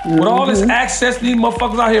 Mm-hmm. With all this access, these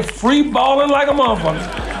motherfuckers out here free balling like a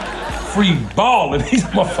motherfucker. Free balling, these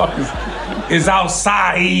motherfuckers is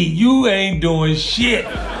outside. You ain't doing shit.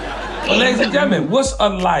 But ladies and gentlemen, what's a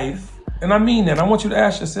life? And I mean that. I want you to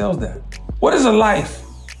ask yourselves that. What is a life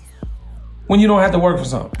when you don't have to work for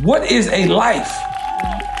something? What is a life?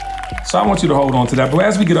 So I want you to hold on to that. But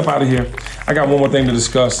as we get up out of here, I got one more thing to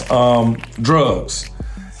discuss. Drugs.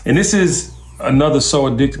 And this is another so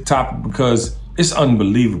addictive topic because it's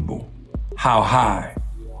unbelievable how high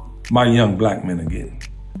my young black men are getting.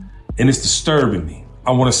 And it's disturbing me.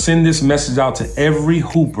 I want to send this message out to every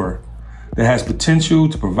hooper that has potential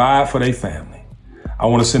to provide for their family. I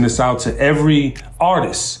want to send this out to every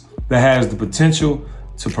artist that has the potential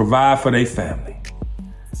to provide for their family.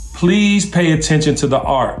 Please pay attention to the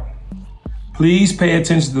art. Please pay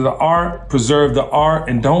attention to the art, preserve the art,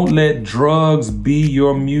 and don't let drugs be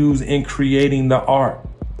your muse in creating the art.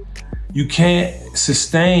 You can't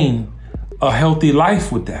sustain a healthy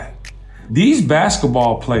life with that. These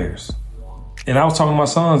basketball players, and I was talking to my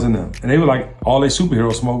sons and them, and they were like, all they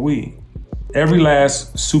superheroes smoke weed. Every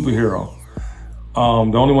last superhero. The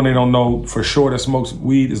only one they don't know for sure that smokes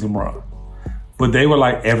weed is LeBron. But they were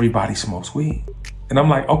like, everybody smokes weed. And I'm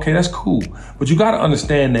like, okay, that's cool. But you gotta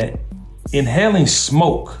understand that inhaling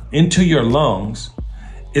smoke into your lungs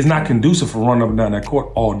is not conducive for running up and down that court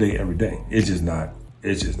all day, every day. It's just not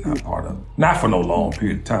part of it. Not for no long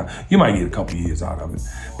period of time. You might get a couple years out of it.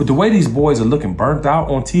 But the way these boys are looking burnt out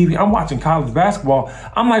on TV, I'm watching college basketball.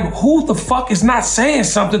 I'm like, who the fuck is not saying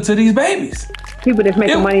something to these babies? People that's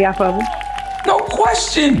making money off of them. No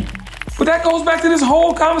question. But that goes back to this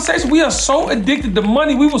whole conversation. We are so addicted to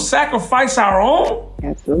money, we will sacrifice our own.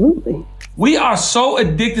 Absolutely. We are so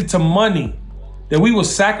addicted to money that we will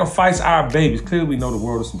sacrifice our babies. Clearly, we know the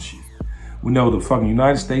world is some shit. We know the fucking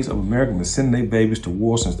United States of America been sending their babies to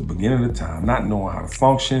war since the beginning of the time, not knowing how to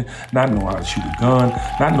function, not knowing how to shoot a gun,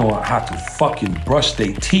 not knowing how to fucking brush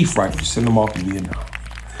their teeth right. You send them off to Vietnam.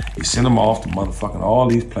 You send them off to motherfucking all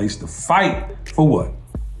these places to fight for what?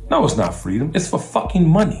 No, it's not freedom. It's for fucking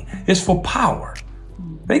money. It's for power.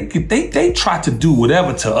 They try to do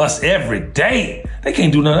whatever to us every day. They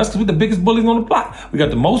can't do nothing else because we're the biggest bullies on the block. We got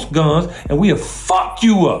the most guns and we'll fuck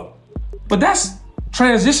you up. But that's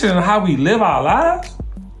transitioning how we live our lives.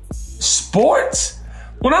 Sports.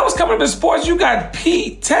 When I was coming to sports, you got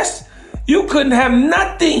P tests. You couldn't have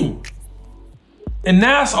nothing. And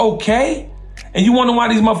now it's okay. And you wonder why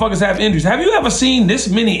these motherfuckers have injuries. Have you ever seen this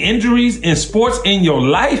many injuries in sports in your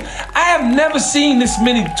life? I have never seen this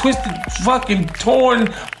many twisted, fucking torn,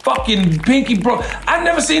 fucking pinky broke. I've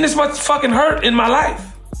never seen this much fucking hurt in my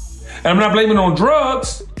life. And I'm not blaming it on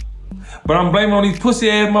drugs, but I'm blaming on these pussy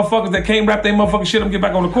ass motherfuckers that can't wrap their motherfucking shit up and get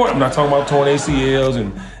back on the court. I'm not talking about torn ACLs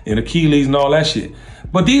and Achilles and all that shit.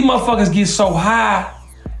 But these motherfuckers get so high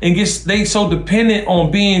and they so dependent on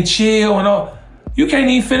being chill and all. You can't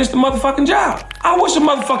even finish the motherfucking job. I wish a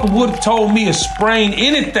motherfucker would have told me a sprain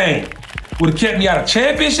anything. Would have kept me out of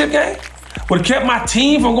championship game. Would have kept my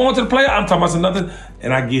team from going to the playoffs. I'm talking about another,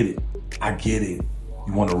 and I get it.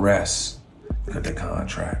 You want to rest. You got that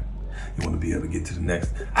contract. You want to be able to get to the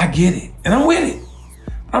next. I get it, and I'm with it.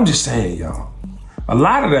 I'm just saying, y'all, a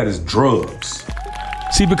lot of that is drugs.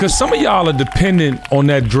 See, because some of y'all are dependent on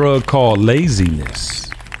that drug called laziness.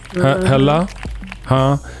 Mm-hmm. Hello?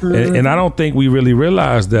 Huh? Mm-hmm. And I don't think we really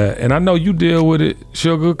realize that. And I know you deal with it,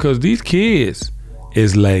 Sugar, because these kids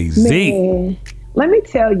is lazy. Man, let me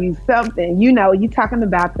tell you something. You know, you talking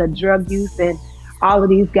about the drug use and all of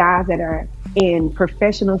these guys that are in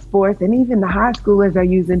professional sports, and even the high schoolers are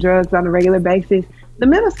using drugs on a regular basis. The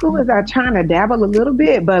middle schoolers are trying to dabble a little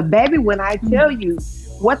bit, but baby, when I tell you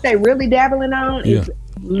what they really dabbling on is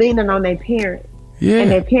leaning on their parents. Yeah.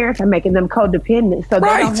 And their parents are making them codependent. So they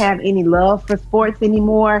don't have any love for sports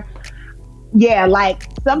anymore. Yeah, like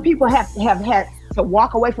some people have had to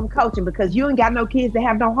walk away from coaching because you ain't got no kids that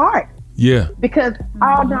have no heart. Yeah. Because,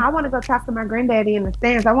 oh no, I want to go talk to my granddaddy in the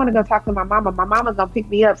stands. I want to go talk to my mama. My mama's going to pick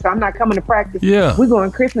me up, so I'm not coming to practice. Yeah. We're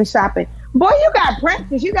going Christmas shopping. Boy, you got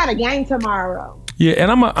practice. You got a game tomorrow. Yeah,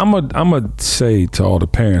 and I'm a say to all the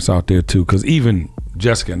parents out there too, because even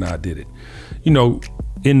Jessica and I did it. You know,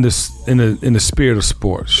 in the spirit of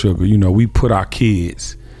sports, Sugar, you know, we put our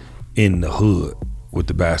kids in the hood with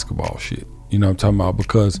the basketball shit. You know what I'm talking about?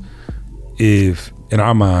 Because if, in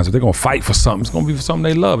our minds, if they're gonna fight for something, it's gonna be for something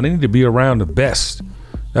they love, and they need to be around the best.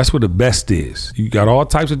 That's what the best is. You got all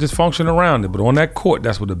types of dysfunction around it, but on that court,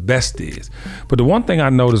 that's what the best is. But the one thing I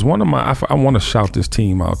noticed, I want to shout this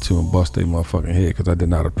team out too and bust their motherfucking head because I did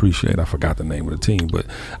not appreciate, I forgot the name of the team, but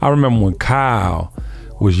I remember when Kyle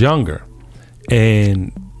was younger,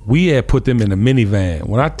 and we had put them in a minivan.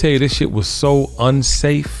 When I tell you this shit was so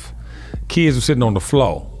unsafe, kids were sitting on the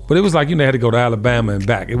floor. But it was like, they had to go to Alabama and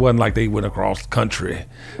back. It wasn't like they went across the country.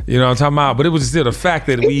 You know what I'm talking about? But it was still the fact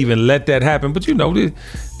that we even let that happen. But he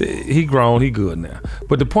grown, he good now.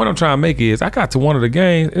 But the point I'm trying to make is, I got to one of the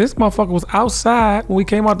games, and this motherfucker was outside when we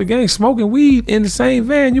came out the game smoking weed in the same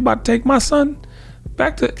van. You about to take my son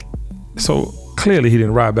back to... So clearly he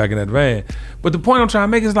didn't ride back in that van. But the point I'm trying to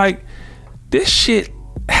make is like, this shit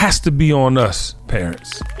has to be on us,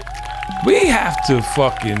 parents. We have to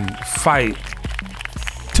fucking fight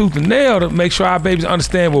tooth and nail to make sure our babies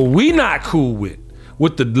understand what we not cool with.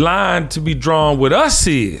 What the line to be drawn with us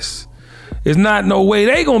is. There's not no way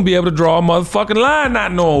they gonna be able to draw a motherfucking line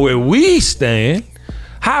not knowing where we stand.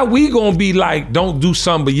 How we gonna be like, don't do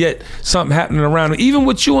something, but yet something happening around them, even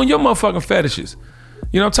with you and your motherfucking fetishes.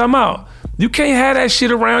 You know what I'm talking about? You can't have that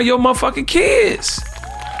shit around your motherfucking kids.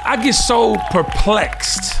 I get so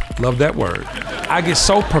perplexed. Love that word. I get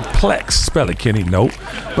so perplexed. Spell it, Kenny. Nope.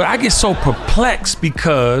 But I get so perplexed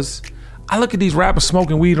because I look at these rappers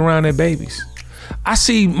smoking weed around their babies. I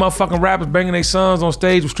see motherfucking rappers banging their sons on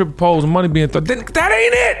stage with stripper poles and money being thrown. That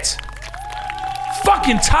ain't it.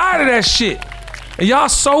 Fucking tired of that shit. And y'all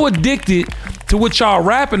so addicted to what y'all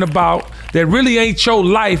rapping about that really ain't your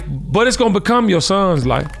life, but it's gonna become your son's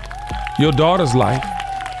life, your daughter's life.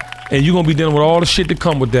 And you're gonna be dealing with all the shit that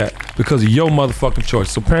come with that because of your motherfucking choice.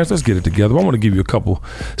 So parents, let's get it together. I wanna give you a couple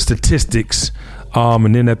statistics.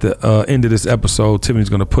 And then at the end of this episode, Tiffany's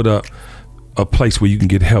gonna put up a place where you can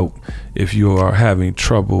get help if you are having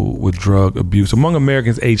trouble with drug abuse. Among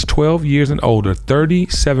Americans aged 12 years and older,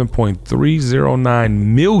 37.309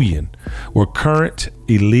 million were current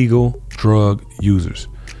illegal drug users.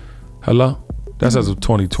 Hello? That's as of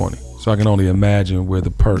 2020. So I can only imagine where the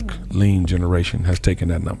perk lean generation has taken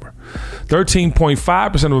that number.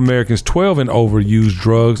 13.5% of Americans 12 and over used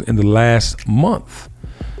drugs in the last month.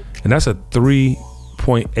 And that's a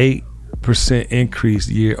 3.8% increase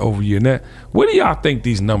year over year. Now, where do y'all think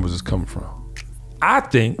these numbers is coming from? I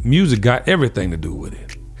think music got everything to do with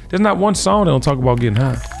it. There's not one song that don't talk about getting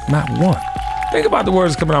high. Not one. Think about the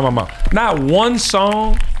words coming out of my mouth. Not one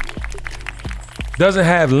song doesn't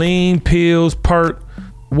have lean, pills, perk.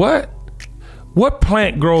 What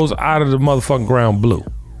plant grows out of the motherfucking ground blue?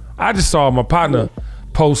 I just saw my partner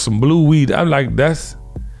post some blue weed. I'm like, that's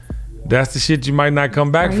the shit you might not come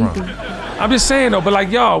back from. I'm just saying though, but like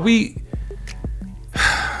y'all, there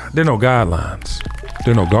are no guidelines.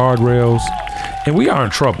 There are no guardrails. And we are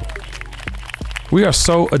in trouble. We are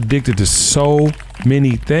so addicted to so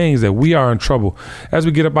many things that we are in trouble. As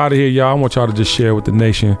we get up out of here, y'all, I want y'all to just share with the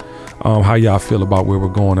nation how y'all feel about where we're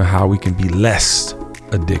going and how we can be less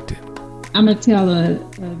addicted. I'm gonna tell a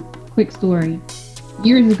quick story.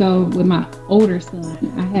 Years ago with my older son,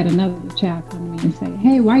 I had another child come to me and say,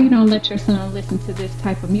 hey, why you don't let your son listen to this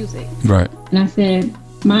type of music? Right. And I said,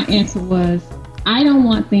 my answer was, I don't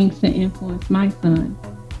want things to influence my son.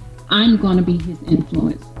 I'm gonna be his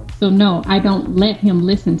influence. So no, I don't let him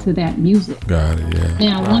listen to that music. Got it, yeah.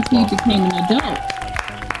 Now, once he became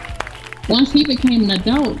an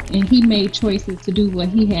adult and he made choices to do what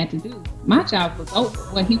he had to do, my job was over.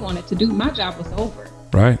 What he wanted to do, my job was over.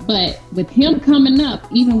 Right. But with him coming up,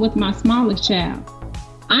 even with my smallest child,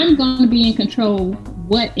 I'm going to be in control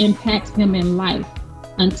what impacts him in life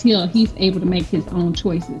until he's able to make his own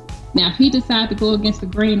choices. Now, if he decides to go against the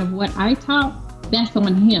grain of what I taught, that's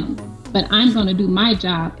on him. But I'm going to do my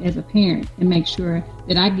job as a parent and make sure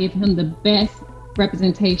that I give him the best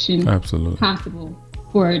representation possible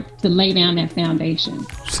to lay down that foundation.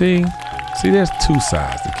 See, there's two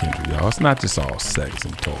sides to Kendra, y'all. It's not just all sex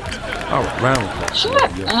and toys. All right, round of applause. Shut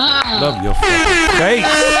up. Love your fucking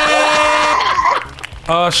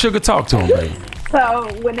face. Sugar, talk to him, baby. So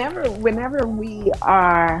whenever we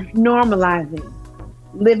are normalizing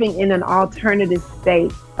living in an alternative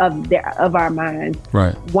state of our minds,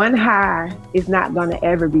 right? One high is not going to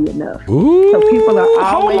ever be enough. Ooh, so people are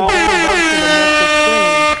always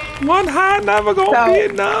one high never gonna be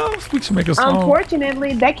enough. We should make a song.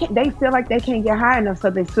 Unfortunately, they feel like they can't get high enough,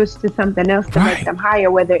 so they switch to something else to make them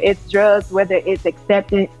higher. Whether it's drugs, whether it's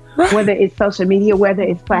acceptance, whether it's social media, whether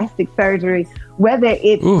it's plastic surgery, whether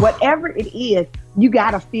it's whatever it is, you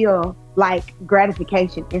gotta feel like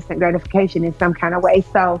gratification, instant gratification in some kind of way.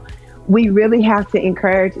 So we really have to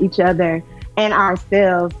encourage each other and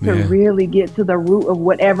ourselves to really get to the root of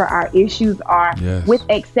whatever our issues are with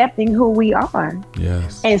accepting who we are.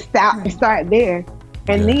 Yes. And start there.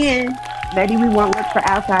 And then maybe we won't look for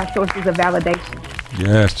outside sources of validation.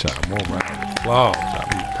 Yes, child. More round of applause.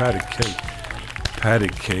 Patty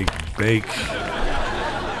cake bake.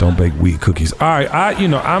 Don't bake weed cookies. All right,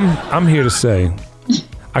 I'm here to say,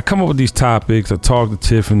 I come up with these topics. I talk to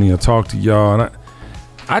Tiffany. I talk to y'all, and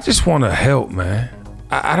I just want to help, man.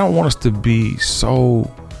 I don't want us to be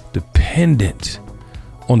so dependent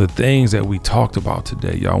on the things that we talked about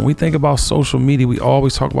today, y'all. When we think about social media, we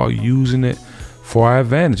always talk about using it for our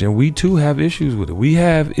advantage, and we too have issues with it. We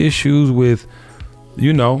have issues with,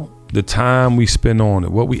 the time we spend on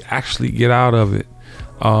it, what we actually get out of it.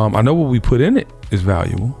 I know what we put in it is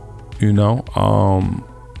valuable.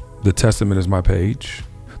 The Testament is my page.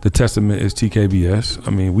 The Testament is TKBS.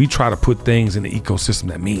 I mean, we try to put things in the ecosystem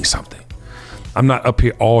that mean something. I'm not up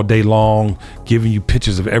here all day long giving you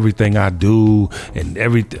pictures of everything I do and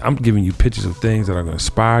everything. I'm giving you pictures of things that are going to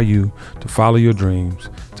inspire you to follow your dreams,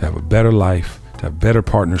 to have a better life, to have better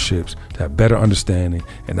partnerships, to have better understanding.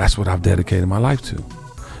 And that's what I've dedicated my life to,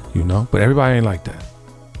 But everybody ain't like that.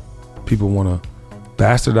 People want to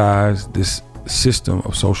bastardize this system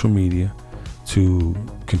of social media to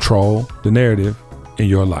control the narrative in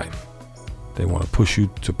your life. They want to push you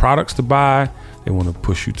to products to buy. They want to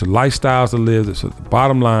push you to lifestyles to live. So the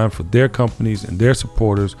bottom line for their companies and their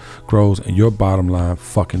supporters grows, and your bottom line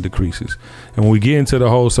fucking decreases. And when we get into the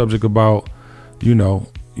whole subject about,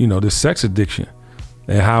 this sex addiction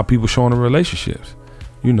and how people showing in relationships,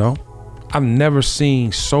 I've never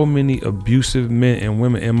seen so many abusive men and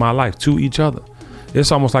women in my life to each other.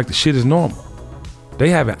 It's almost like the shit is normal. They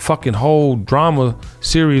have a fucking whole drama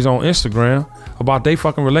series on Instagram about they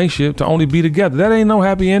fucking relationship to only be together. That ain't no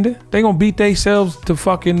happy ending. They gonna beat themselves to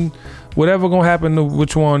fucking whatever gonna happen to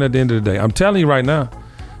which one at the end of the day. I'm telling you right now,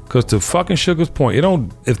 cause to fucking Sugar's point,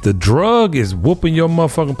 if the drug is whooping your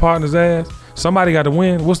motherfucking partner's ass, somebody got to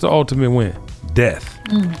win. What's the ultimate win? Death.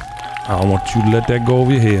 I don't want you to let that go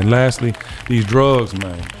over your head. And lastly, these drugs,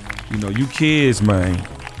 man. You kids, man.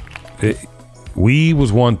 Weed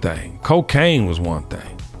was one thing. Cocaine was one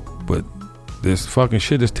thing. But this fucking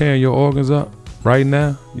shit is tearing your organs up right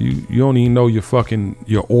now. You don't even know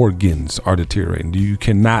your organs are deteriorating. You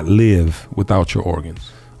cannot live without your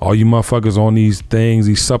organs. All you motherfuckers on these things,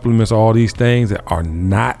 these supplements, all these things that are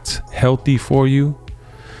not healthy for you,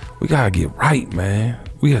 we gotta get right, man.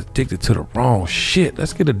 We addicted to the wrong shit.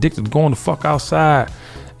 Let's get addicted to going the fuck outside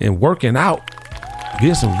and working out.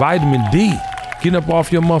 Get some vitamin D. Getting up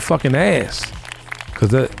off your motherfucking ass. Cause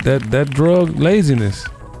that drug, laziness,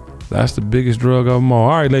 that's the biggest drug of them all. All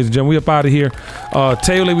right, ladies and gentlemen, we up out of here.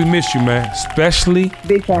 Taylor, we missed you, man. Especially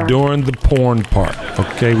during the porn part.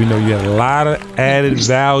 Okay, we know you had a lot of added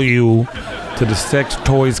value to the sex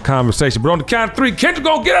toys conversation. But on the count of three, Kendra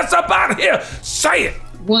gonna get us up out of here. Say it.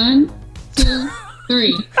 1, 2,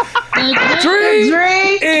 3. The dream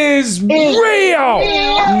is real.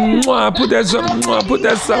 Put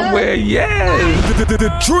that somewhere. Yeah. The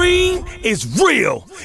dream is real.